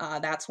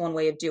 That's one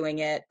way of doing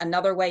it.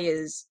 Another way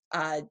is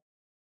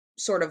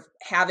sort of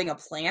having a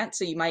plant.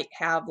 So you might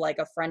have like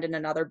a friend in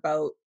another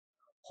boat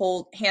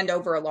hand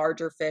over a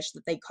larger fish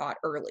that they caught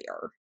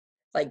earlier,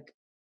 like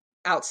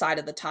outside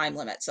of the time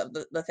limits of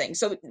the thing.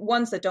 So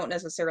ones that don't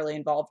necessarily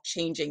involve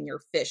changing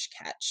your fish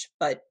catch,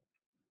 but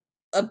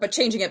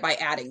changing it by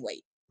adding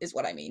weight is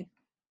what I mean.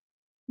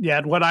 Yeah,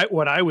 and what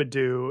I would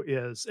do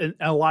is, and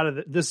a lot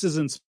of this is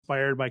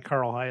inspired by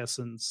Carl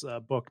Hyacint's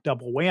book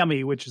Double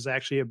Whammy, which is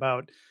actually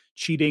about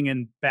cheating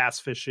in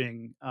bass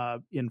fishing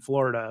in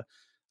Florida,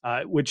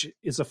 which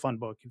is a fun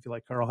book if you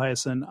like Carl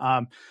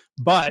Hyacin.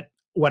 But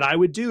what I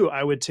would do,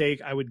 I would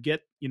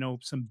get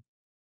some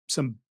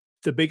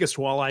the biggest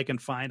walleye I can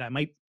find. I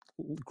might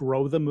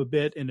grow them a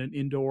bit in an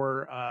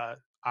indoor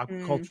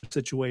aquaculture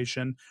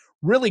situation,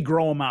 really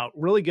grow them out,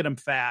 really get them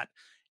fat,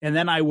 and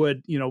then I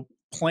would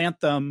plant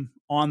them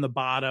on the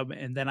bottom,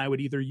 and then I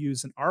would either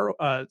use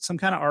some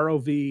kind of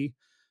ROV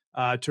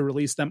to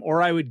release them,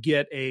 or I would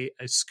get a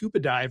scuba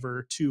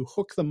diver to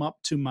hook them up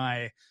to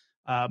my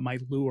my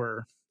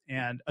lure.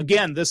 And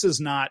again, this is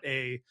not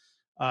we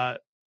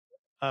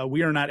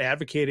are not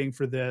advocating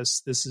for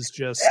this. This is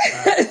just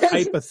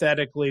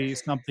hypothetically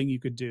something you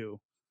could do.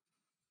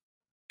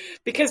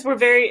 Because we're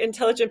very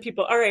intelligent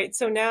people. All right,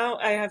 so now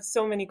I have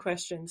so many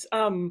questions.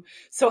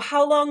 So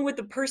how long would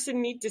the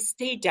person need to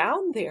stay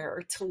down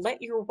there to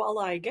let your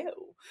walleye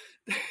go?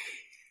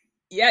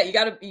 Yeah, you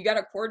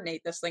gotta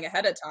coordinate this thing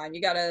ahead of time.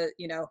 You gotta,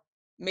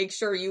 make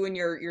sure you and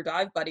your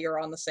dive buddy are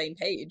on the same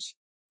page.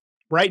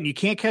 Right, and you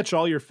can't catch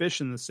all your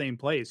fish in the same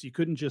place. You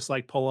couldn't just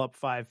like pull up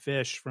 5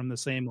 fish from the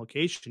same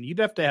location. You'd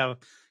have to have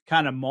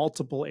kind of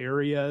multiple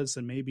areas,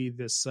 and maybe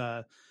this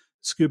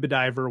scuba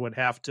diver would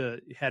have to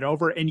head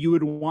over, and you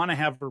would want to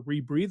have a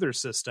rebreather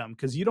system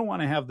because you don't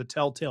want to have the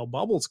telltale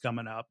bubbles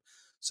coming up.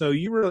 So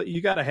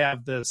you got to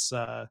have this,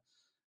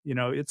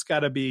 it's got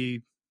to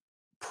be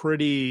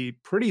pretty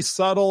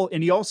subtle.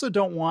 And you also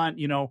don't want,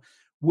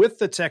 with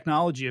the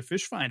technology of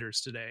fish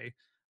finders today,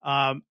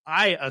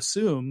 I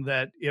assume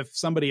that if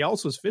somebody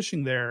else was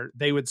fishing there,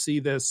 they would see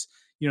this,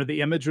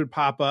 the image would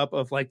pop up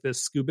of like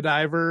this scuba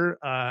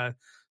diver,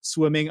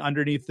 swimming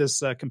underneath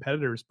this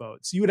competitor's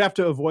boat. So you would have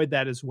to avoid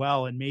that as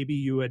well. And maybe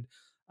you would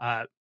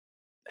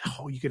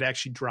you could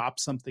actually drop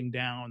something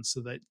down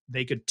so that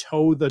they could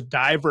tow the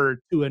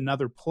diver to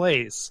another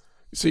place.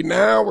 See,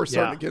 now we're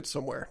starting to get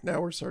somewhere.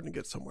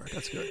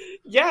 That's good.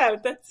 Yeah,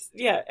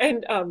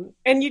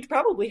 and you'd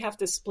probably have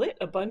to split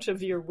a bunch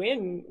of your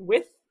win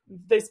with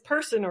this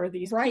person or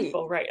these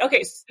people, right?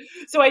 Okay,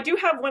 so I do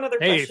have one other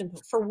question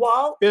for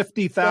Wall.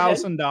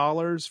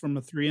 $50,000 from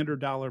a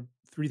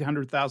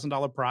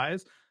 $300,000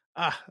 prize.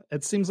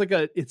 It seems like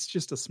it's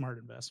just a smart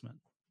investment.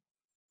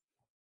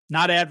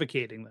 Not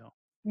advocating though.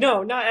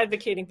 No, not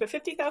advocating, but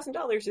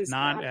 $50,000 is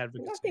not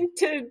nothing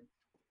to.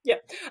 Yeah.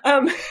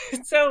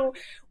 So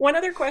one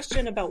other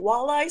question about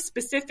walleye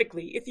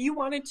specifically, if you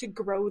wanted to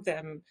grow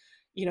them,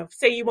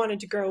 say you wanted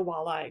to grow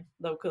walleye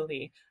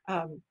locally,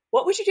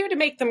 what would you do to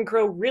make them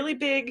grow really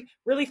big,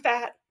 really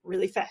fat,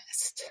 really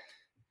fast?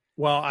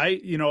 Well, I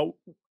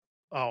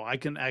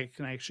can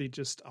actually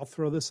I'll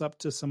throw this up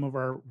to some of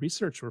our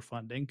research we're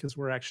funding, because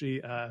we're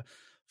actually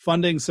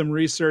funding some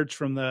research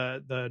from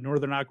the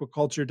Northern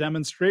Aquaculture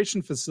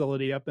Demonstration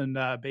Facility up in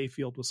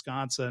Bayfield,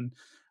 Wisconsin,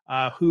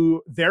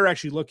 who they're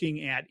actually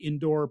looking at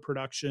indoor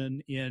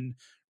production in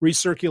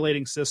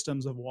recirculating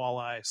systems of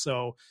walleye.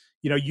 So,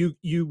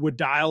 you would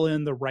dial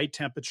in the right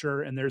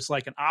temperature, and there's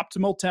like an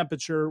optimal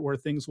temperature where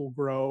things will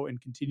grow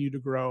and continue to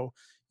grow.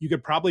 You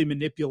could probably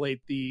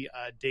manipulate the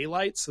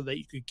daylight so that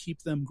you could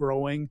keep them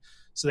growing,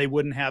 so they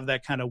wouldn't have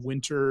that kind of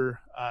winter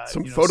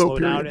some photo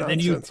period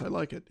and nonsense. I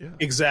like it. Yeah,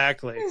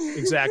 exactly.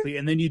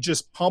 And then you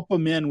just pump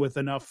them in with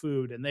enough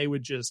food, and they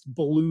would just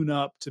balloon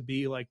up to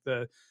be like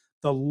the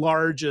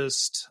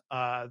largest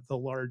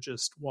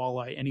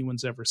walleye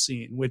anyone's ever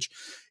seen, which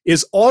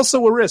is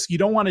also a risk. You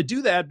don't want to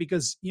do that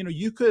because,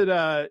 you could,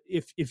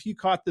 if you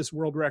caught this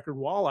world record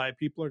walleye,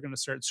 people are going to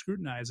start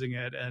scrutinizing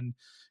it and,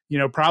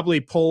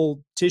 probably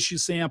pull tissue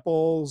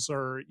samples,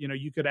 or,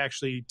 you could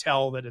actually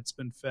tell that it's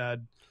been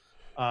fed,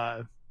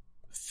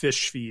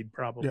 fish feed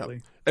probably.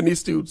 Yeah. And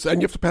these dudes,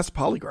 and you have to pass a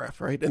polygraph,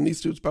 right? And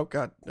these dudes about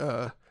got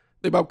a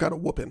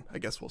whooping, I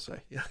guess we'll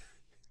say. Yeah.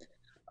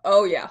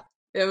 Oh yeah.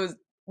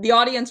 The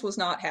audience was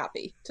not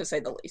happy, to say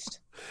the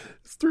least.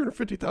 It's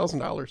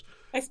 $350,000.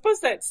 I suppose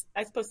that's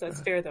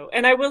fair, though.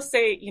 And I will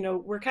say,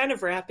 we're kind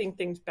of wrapping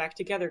things back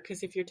together,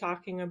 because if you're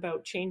talking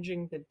about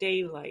changing the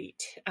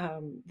daylight,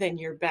 then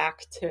you're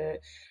back to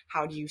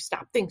how do you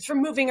stop things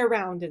from moving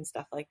around and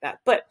stuff like that.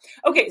 But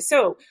okay,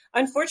 so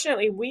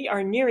unfortunately, we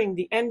are nearing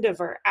the end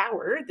of our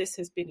hour. This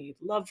has been a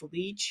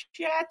lovely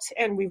chat,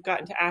 and we've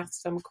gotten to ask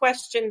some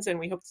questions, and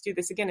we hope to do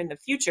this again in the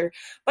future.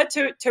 But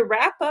to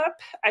wrap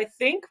up, I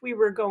think we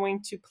were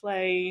going to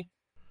play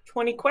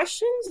 20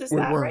 questions. Is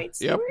that right,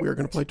 Stuart? Yep, we were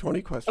going to play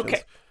 20 questions.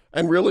 Okay.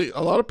 And really, a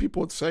lot of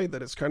people would say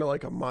that it's kind of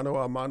like a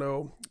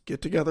mano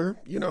get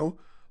together,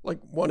 like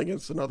one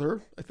against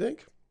another, I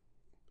think.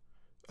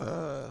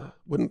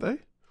 Wouldn't they?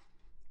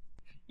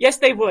 Yes,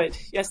 they would.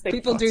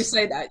 People do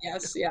say that.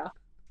 Yes. Yeah.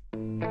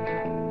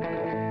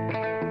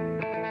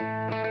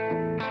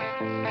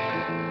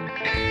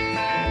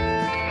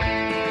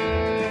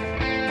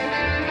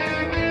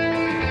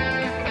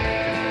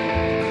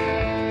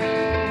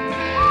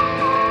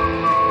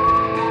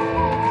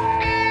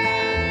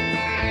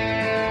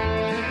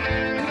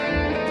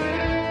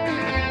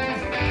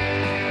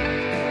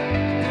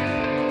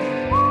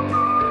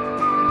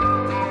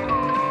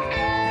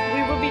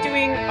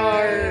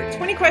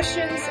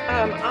 Questions.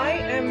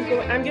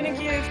 I'm going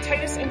to give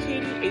Titus and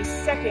Katie a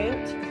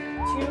second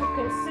to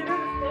consider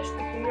the fish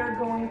that we are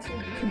going to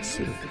use.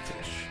 Consider the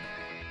fish.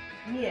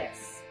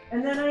 Yes.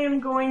 And then I am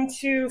going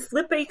to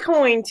flip a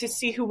coin to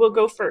see who will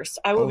go first.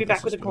 I will be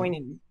back with a coin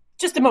in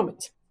just a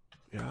moment.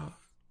 Yeah.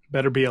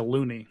 Better be a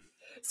loony.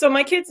 So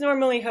my kids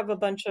normally have a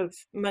bunch of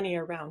money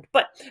around.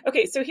 But,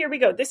 okay, so here we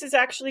go. This is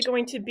actually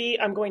going to be,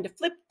 I'm going to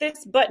flip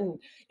this button.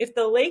 If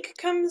the lake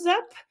comes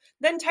up,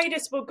 then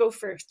Titus will go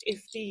first.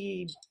 If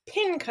the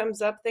pin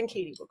comes up, then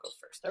Katie will go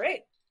first. All right?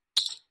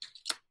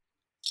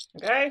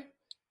 Okay?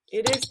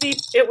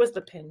 It was the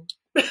pin.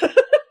 It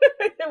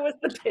was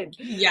the pin.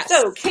 Yes.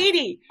 So,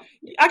 Katie,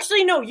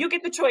 actually, no, you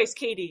get the choice,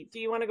 Katie. Do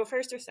you want to go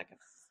first or second?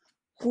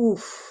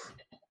 Oof.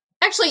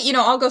 Actually,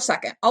 I'll go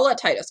second. I'll let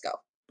Titus go.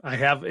 I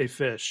have a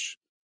fish.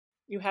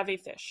 You have a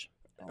fish.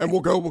 And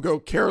we'll go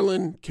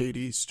Carolyn,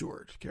 Katie,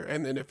 Stuart.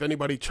 And then if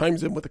anybody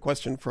chimes in with a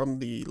question from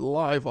the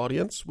live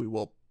audience, we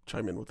will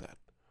chime in with that.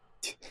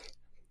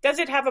 Does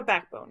it have a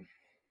backbone?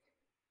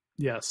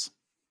 Yes.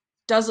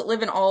 Does it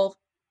live in all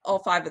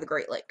 5 of the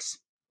Great Lakes?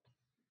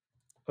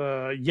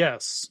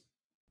 Yes.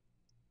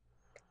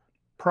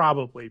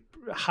 Probably.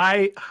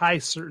 High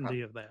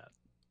certainty of that.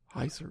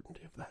 High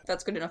certainty of that.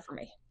 That's good enough for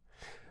me.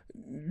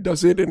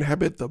 Does it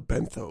inhabit the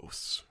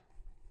benthos?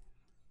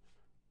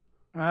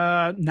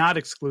 Not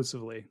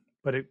exclusively,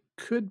 but it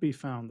could be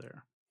found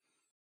there.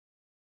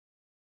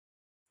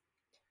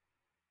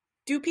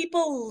 Do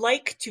people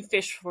like to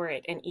fish for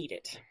it and eat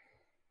it?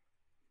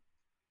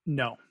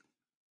 No.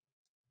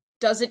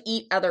 Does it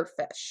eat other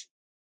fish?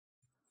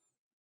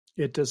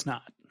 It does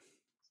not.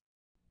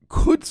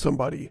 Could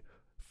somebody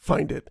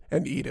find it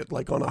and eat it,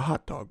 like on a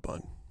hot dog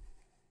bun?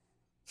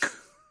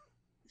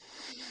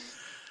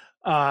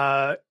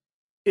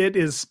 It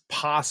is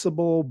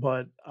possible,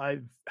 but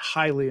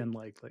highly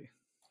unlikely.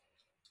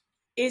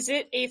 Is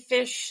it a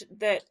fish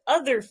that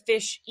other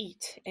fish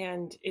eat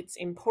and it's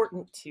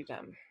important to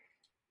them?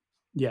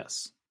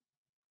 Yes.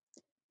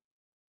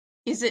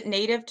 Is it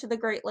native to the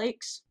Great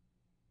Lakes?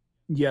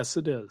 Yes,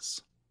 it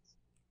is.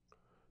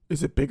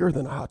 Is it bigger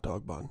than a hot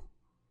dog bun?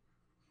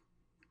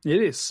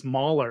 It is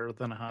smaller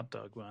than a hot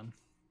dog bun.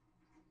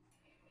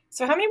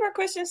 So how many more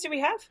questions do we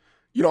have?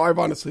 You know, I've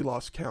honestly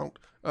lost count.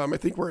 I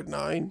think we're at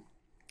 9,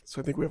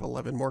 so I think we have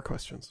 11 more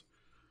questions.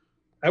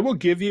 I will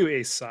give you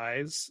a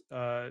size,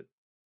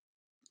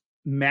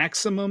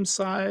 maximum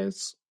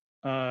size,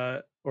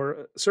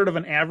 or sort of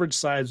an average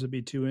size would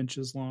be 2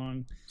 inches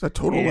long. Is that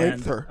total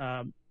length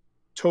or?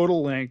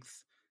 Total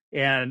length,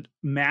 and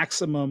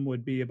maximum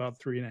would be about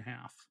 3.5.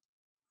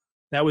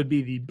 That would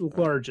be the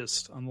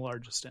largest on the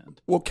largest end.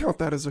 We'll count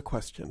that as a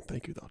question.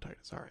 Thank you, though,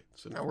 Titus. All right,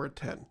 so now we're at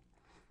 10.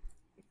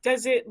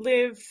 Does it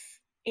live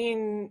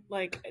in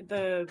like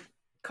the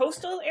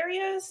coastal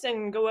areas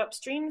and go up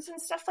streams and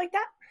stuff like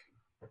that?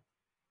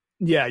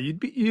 Yeah,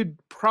 you'd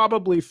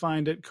probably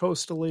find it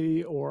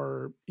coastally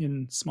or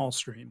in small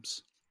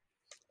streams.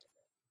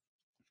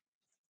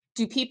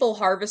 Do people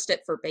harvest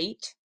it for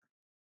bait?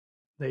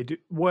 They do.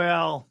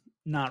 Well,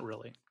 not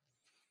really.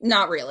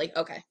 Not really.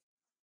 Okay.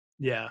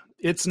 Yeah,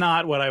 it's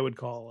not what I would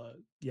call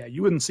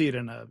you wouldn't see it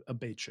in a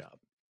bait shop.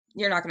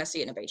 You're not going to see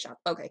it in a bait shop.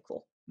 Okay,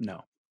 cool.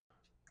 No.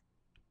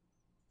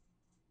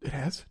 It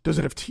has? Does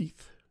it have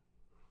teeth?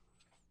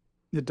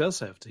 It does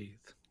have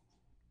teeth.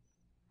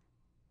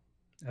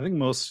 I think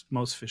most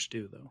fish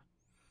do, though.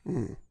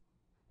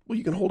 Well,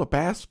 you can hold a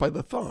bass by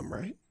the thumb,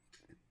 right?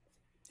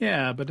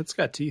 Yeah, but it's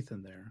got teeth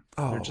in there.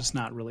 Oh. They're just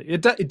not really.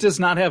 It does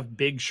not have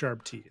big,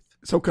 sharp teeth.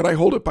 So could I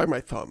hold it by my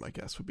thumb, I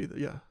guess, would be the,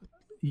 yeah.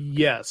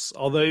 Yes,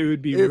 although it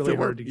would be If really it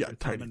were- hard to yeah, get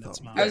tiny thumb in its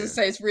thumb. mouth. I was going to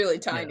say it's really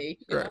tiny.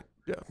 Yeah. Right,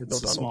 yeah. It's No a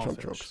Donald small Trump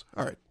fish. jokes.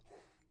 All right.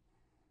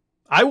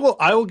 I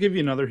will give you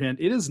another hint.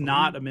 It is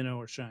not a minnow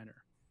or shiner.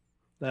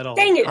 That'll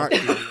Dang it. All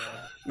right.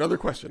 Another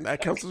question.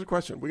 That counts as a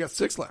question. We got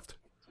 6 left.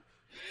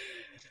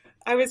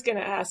 I was going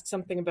to ask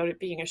something about it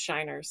being a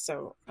shiner,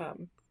 so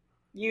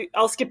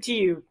I'll skip to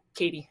you,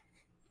 Katie.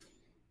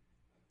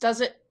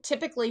 Does it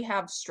typically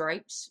have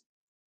stripes?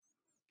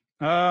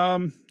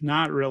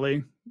 Not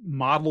really.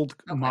 Mottled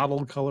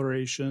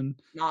coloration,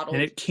 Mottled.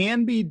 and it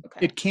can be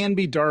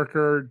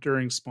darker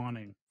during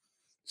spawning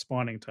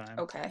time.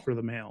 Okay. For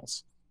the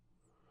males.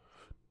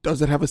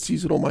 Does it have a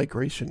seasonal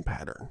migration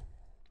pattern?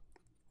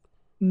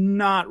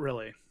 Not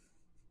really.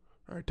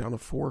 All right, down to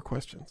 4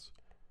 questions.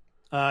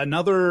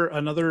 Another.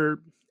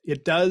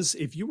 It does.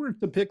 If you were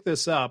to pick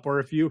this up, or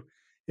if you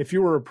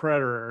were a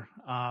predator,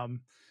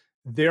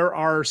 there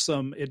are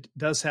some. It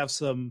does have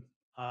some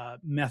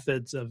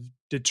methods of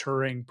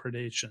deterring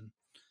predation.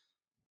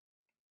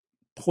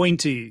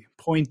 Pointy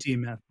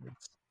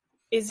methods.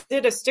 Is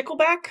it a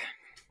stickleback?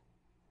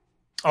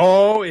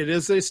 Oh, it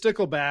is a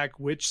stickleback.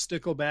 Which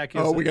stickleback is it?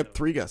 Oh, we got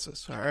 3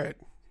 guesses. All right.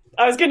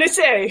 I was going to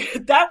say,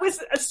 that was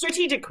a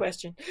strategic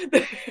question.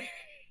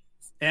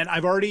 And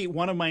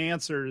one of my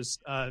answers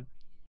has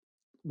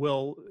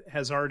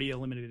already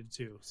eliminated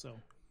 2. So.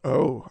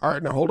 Oh, all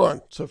right. Now hold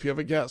on. So if you have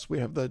a guess, we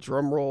have the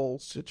drum roll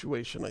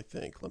situation, I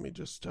think. Let me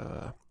just,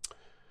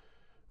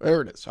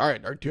 there it is. All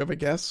right. Do you have a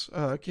guess,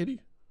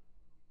 Katie?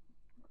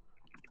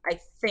 I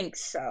think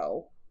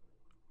so.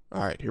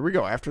 All right. Here we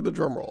go. After the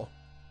drum roll.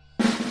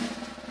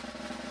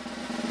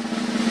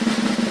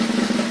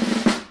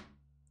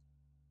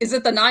 Is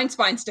it the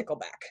 9-spine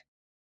stickleback?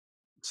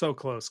 So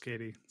close,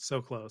 Katie.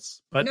 So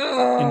close. But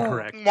No.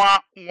 incorrect.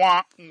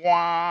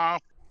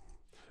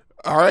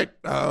 All right.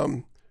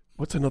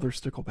 What's another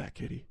stickleback,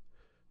 Katie?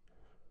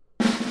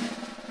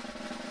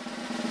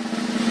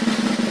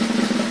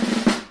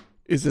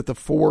 Is it the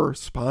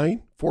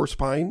 4-spine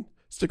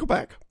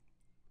stickleback?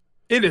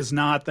 It is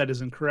not. That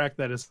is incorrect.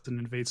 That is an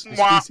invasive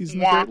species in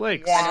the Great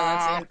Lakes. I know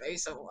that's the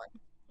invasive one.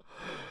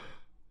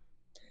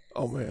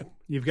 Oh, man.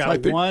 You've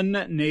got one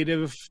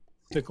native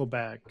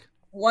stickleback.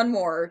 One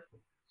more.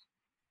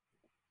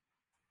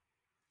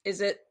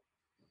 Is it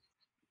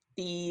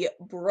the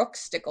brook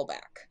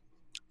stickleback?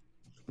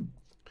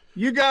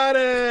 You got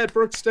it,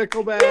 Brooke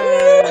Stickleback.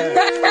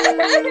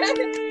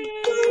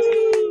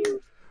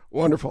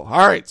 Wonderful.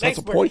 All right, so Nice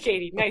that's a work, point.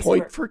 Katie. Nice a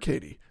point work. for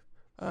Katie.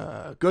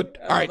 Good.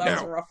 All right, that now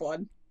was a rough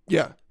one.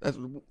 yeah,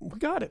 we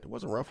got it. It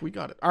wasn't rough. We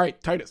got it. All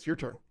right, Titus, your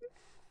turn.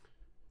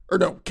 Or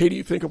no, Katie,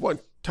 you think of one.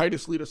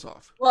 Titus, lead us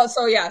off. Well,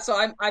 so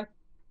I'm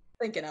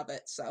thinking of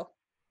it. So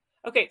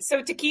Okay,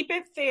 so to keep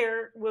it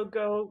fair, we'll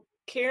go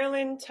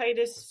Carolyn,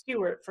 Titus,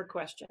 Stewart for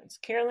questions.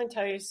 Carolyn,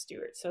 Titus,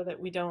 Stewart, so that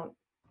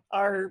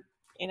our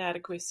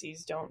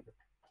inadequacies don't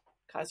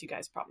cause you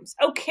guys problems.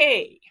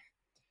 Okay.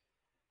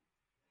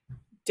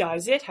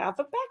 Does it have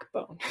a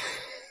backbone?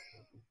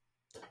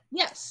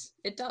 yes,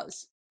 it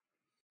does.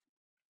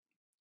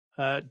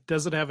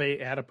 Does it have a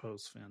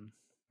adipose fin?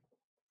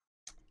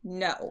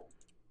 No.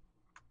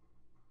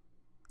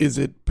 Is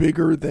it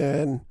bigger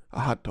than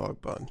a hot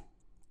dog bun?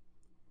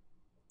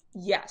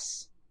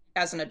 Yes,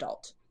 as an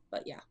adult,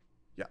 but yeah.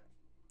 Yeah.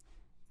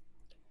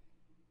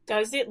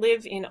 Does it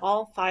live in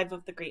all 5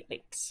 of the Great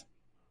Lakes?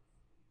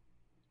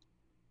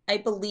 I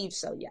believe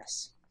so,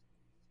 yes.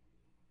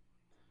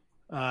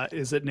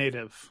 Is it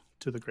native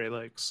to the Great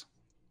Lakes?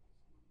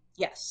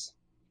 Yes.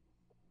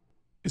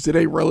 Is it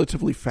a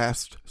relatively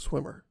fast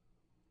swimmer?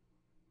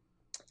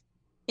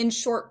 In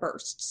short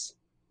bursts.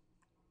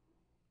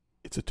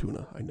 It's a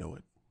tuna. I know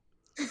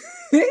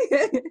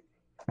it.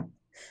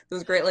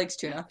 Those Great Lakes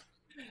tuna.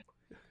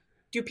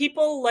 Do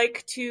people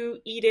like to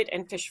eat it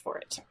and fish for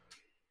it?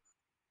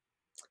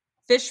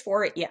 Fish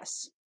for it,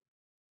 yes.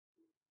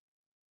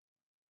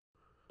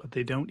 But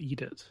they don't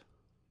eat it.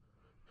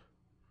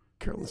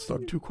 Carolyn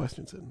snuck 2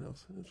 questions in. That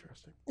was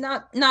interesting.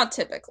 Not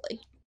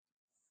typically.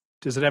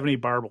 Does it have any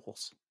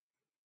barbels?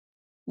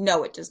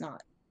 No, it does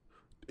not.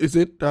 Is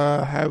it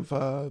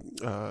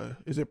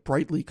is it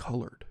brightly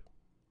colored?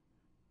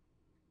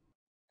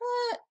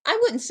 I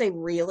wouldn't say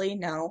really,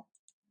 no.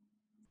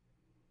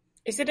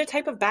 Is it a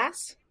type of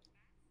bass?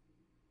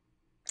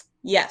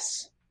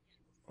 Yes.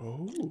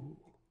 Oh.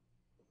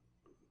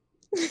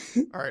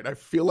 All right, I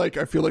feel like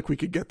we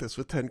could get this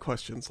with 10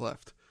 questions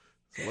left.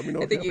 So let me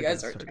know. I think you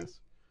guys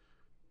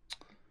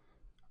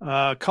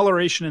are.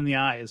 Coloration in the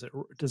eye.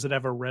 Does it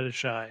have a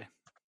reddish eye?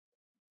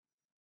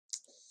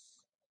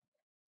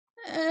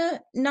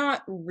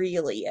 Not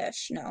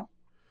really-ish, no.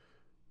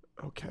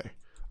 Okay.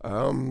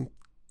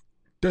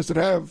 Does it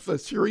have a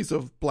series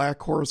of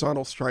black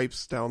horizontal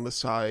stripes down the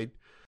side?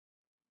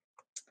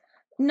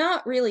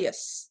 Not really a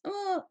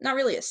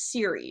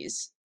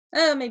series.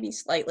 Maybe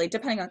slightly,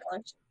 depending on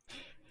color.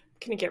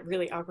 Can it get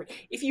really awkward?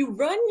 If you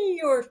run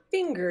your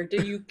finger,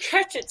 do you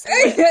catch its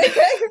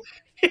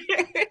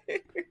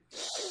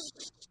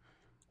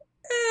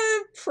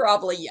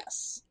Probably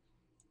yes.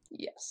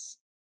 Yes.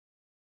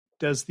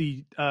 Does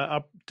the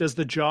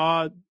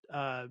jaw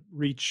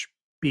reach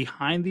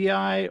behind the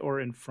eye or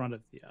in front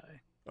of the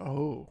eye?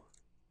 Oh,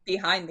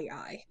 behind the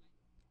eye.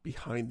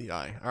 Behind the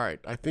eye. All right.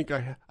 I think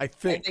you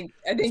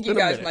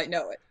guys might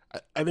know it.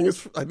 I think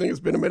it's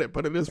been a minute,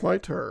 but it is my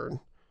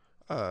turn.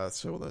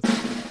 So let's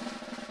see.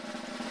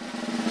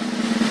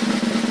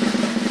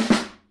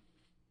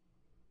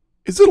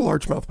 Is it a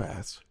largemouth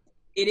bass?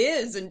 It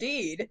is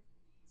indeed.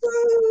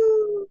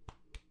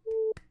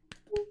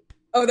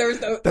 Oh, there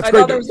was no. That's I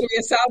great thought there was going to be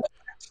a sound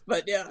effect,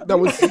 but yeah. That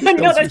was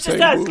no, that's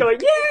just us going,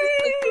 yay!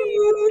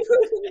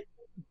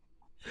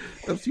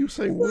 That's you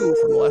saying woo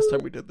from the last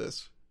time we did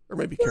this. Or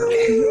maybe Carol.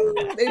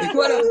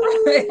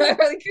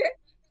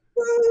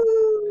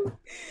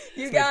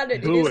 You got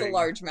it. It is a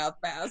largemouth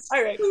bass.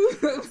 All right.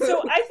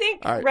 So I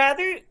think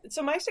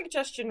my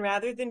suggestion,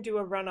 rather than do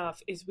a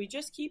runoff, is we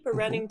just keep a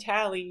running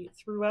tally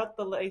throughout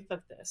the length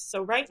of this.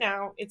 So right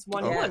now it's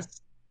 1-1.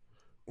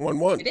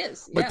 1-1. It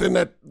is. But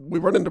then we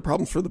run into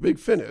problems for the big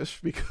finish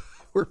because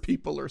where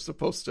people are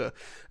supposed to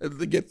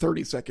they get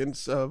 30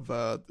 seconds of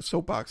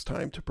soapbox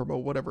time to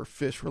promote whatever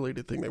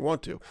fish-related thing they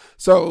want to.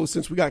 So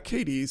since we got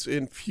Katie's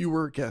in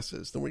fewer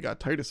guesses than we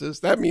got Titus's,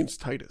 that means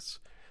Titus,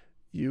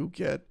 you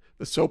get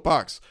the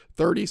soapbox.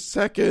 30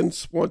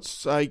 seconds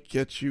once I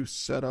get you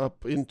set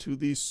up into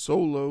the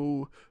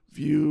solo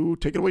view.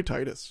 Take it away,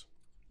 Titus.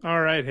 All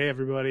right. Hey,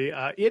 everybody.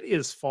 It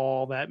is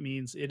fall. That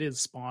means it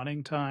is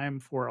spawning time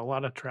for a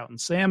lot of trout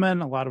and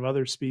salmon, a lot of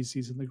other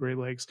species in the Great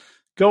Lakes.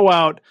 Go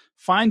out,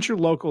 find your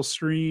local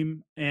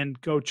stream, and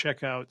go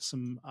check out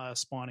some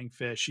spawning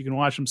fish. You can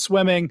watch them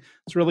swimming.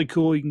 It's really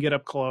cool. You can get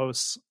up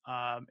close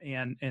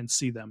and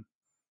see them.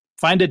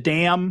 Find a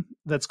dam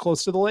that's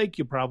close to the lake.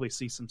 You'll probably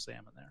see some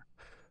salmon there.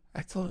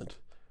 Excellent.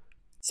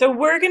 So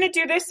we're going to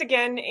do this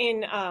again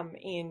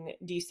in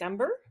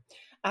December.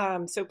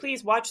 So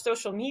please watch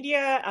social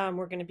media.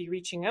 We're going to be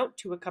reaching out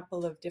to a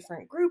couple of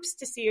different groups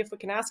to see if we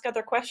can ask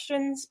other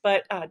questions.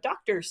 But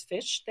Doctors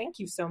Fish, thank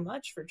you so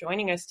much for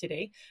joining us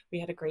today.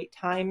 We had a great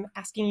time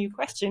asking you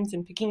questions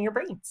and picking your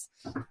brains.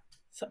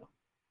 So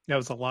that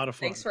was a lot of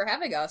fun. Thanks for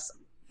having us.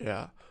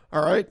 Yeah.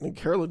 All right. And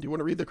Carolyn, do you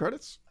want to read the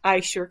credits? I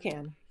sure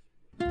can.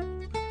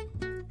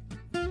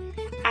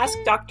 Ask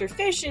Dr.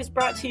 Fish is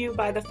brought to you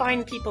by the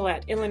fine people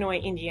at Illinois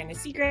Indiana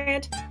Sea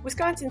Grant,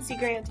 Wisconsin Sea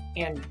Grant,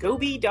 and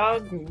Goby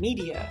Dog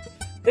Media.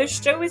 The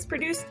show is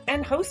produced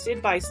and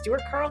hosted by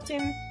Stuart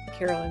Carlton,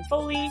 Carolyn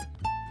Foley,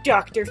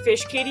 Dr.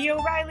 Fish Katie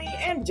O'Reilly,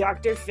 and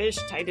Dr. Fish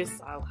Titus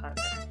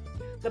Alhunter.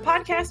 The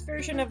podcast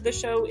version of the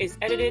show is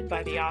edited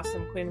by the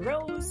awesome Quinn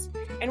Rose,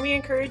 and we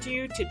encourage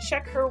you to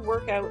check her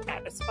work out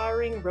at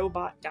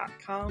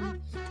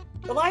aspiringrobot.com.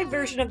 The live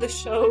version of the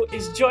show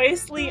is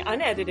joyously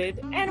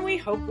unedited, and we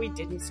hope we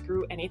didn't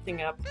screw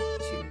anything up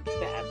too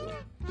badly.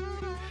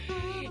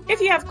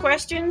 If you have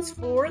questions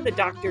for the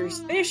Doctor's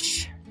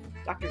Fishes,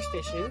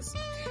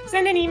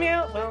 send an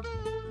email. Well,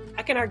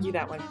 I can argue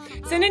that one.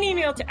 Send an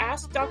email to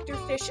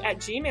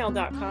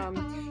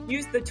askdrfish@gmail.com.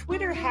 Use the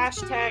Twitter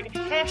hashtag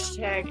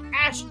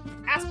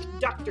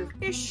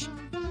AskDrFish,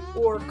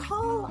 or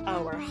call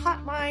our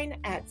hotline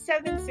at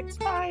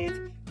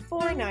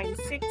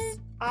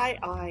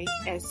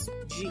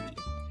 765-496-IISG.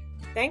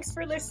 Thanks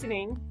for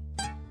listening.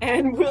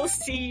 And we'll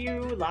see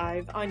you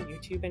live on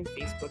YouTube and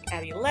Facebook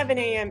at 11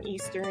 a.m.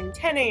 Eastern,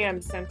 10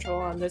 a.m. Central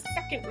on the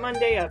second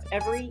Monday of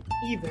every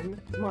even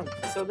month.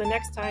 So the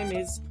next time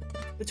is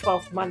the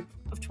 12th month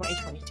of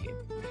 2022.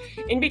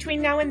 In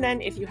between now and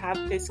then, if you have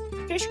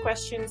fish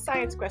questions,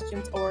 science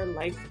questions, or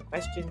life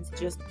questions,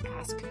 just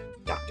ask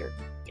Dr.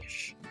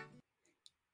 Fish.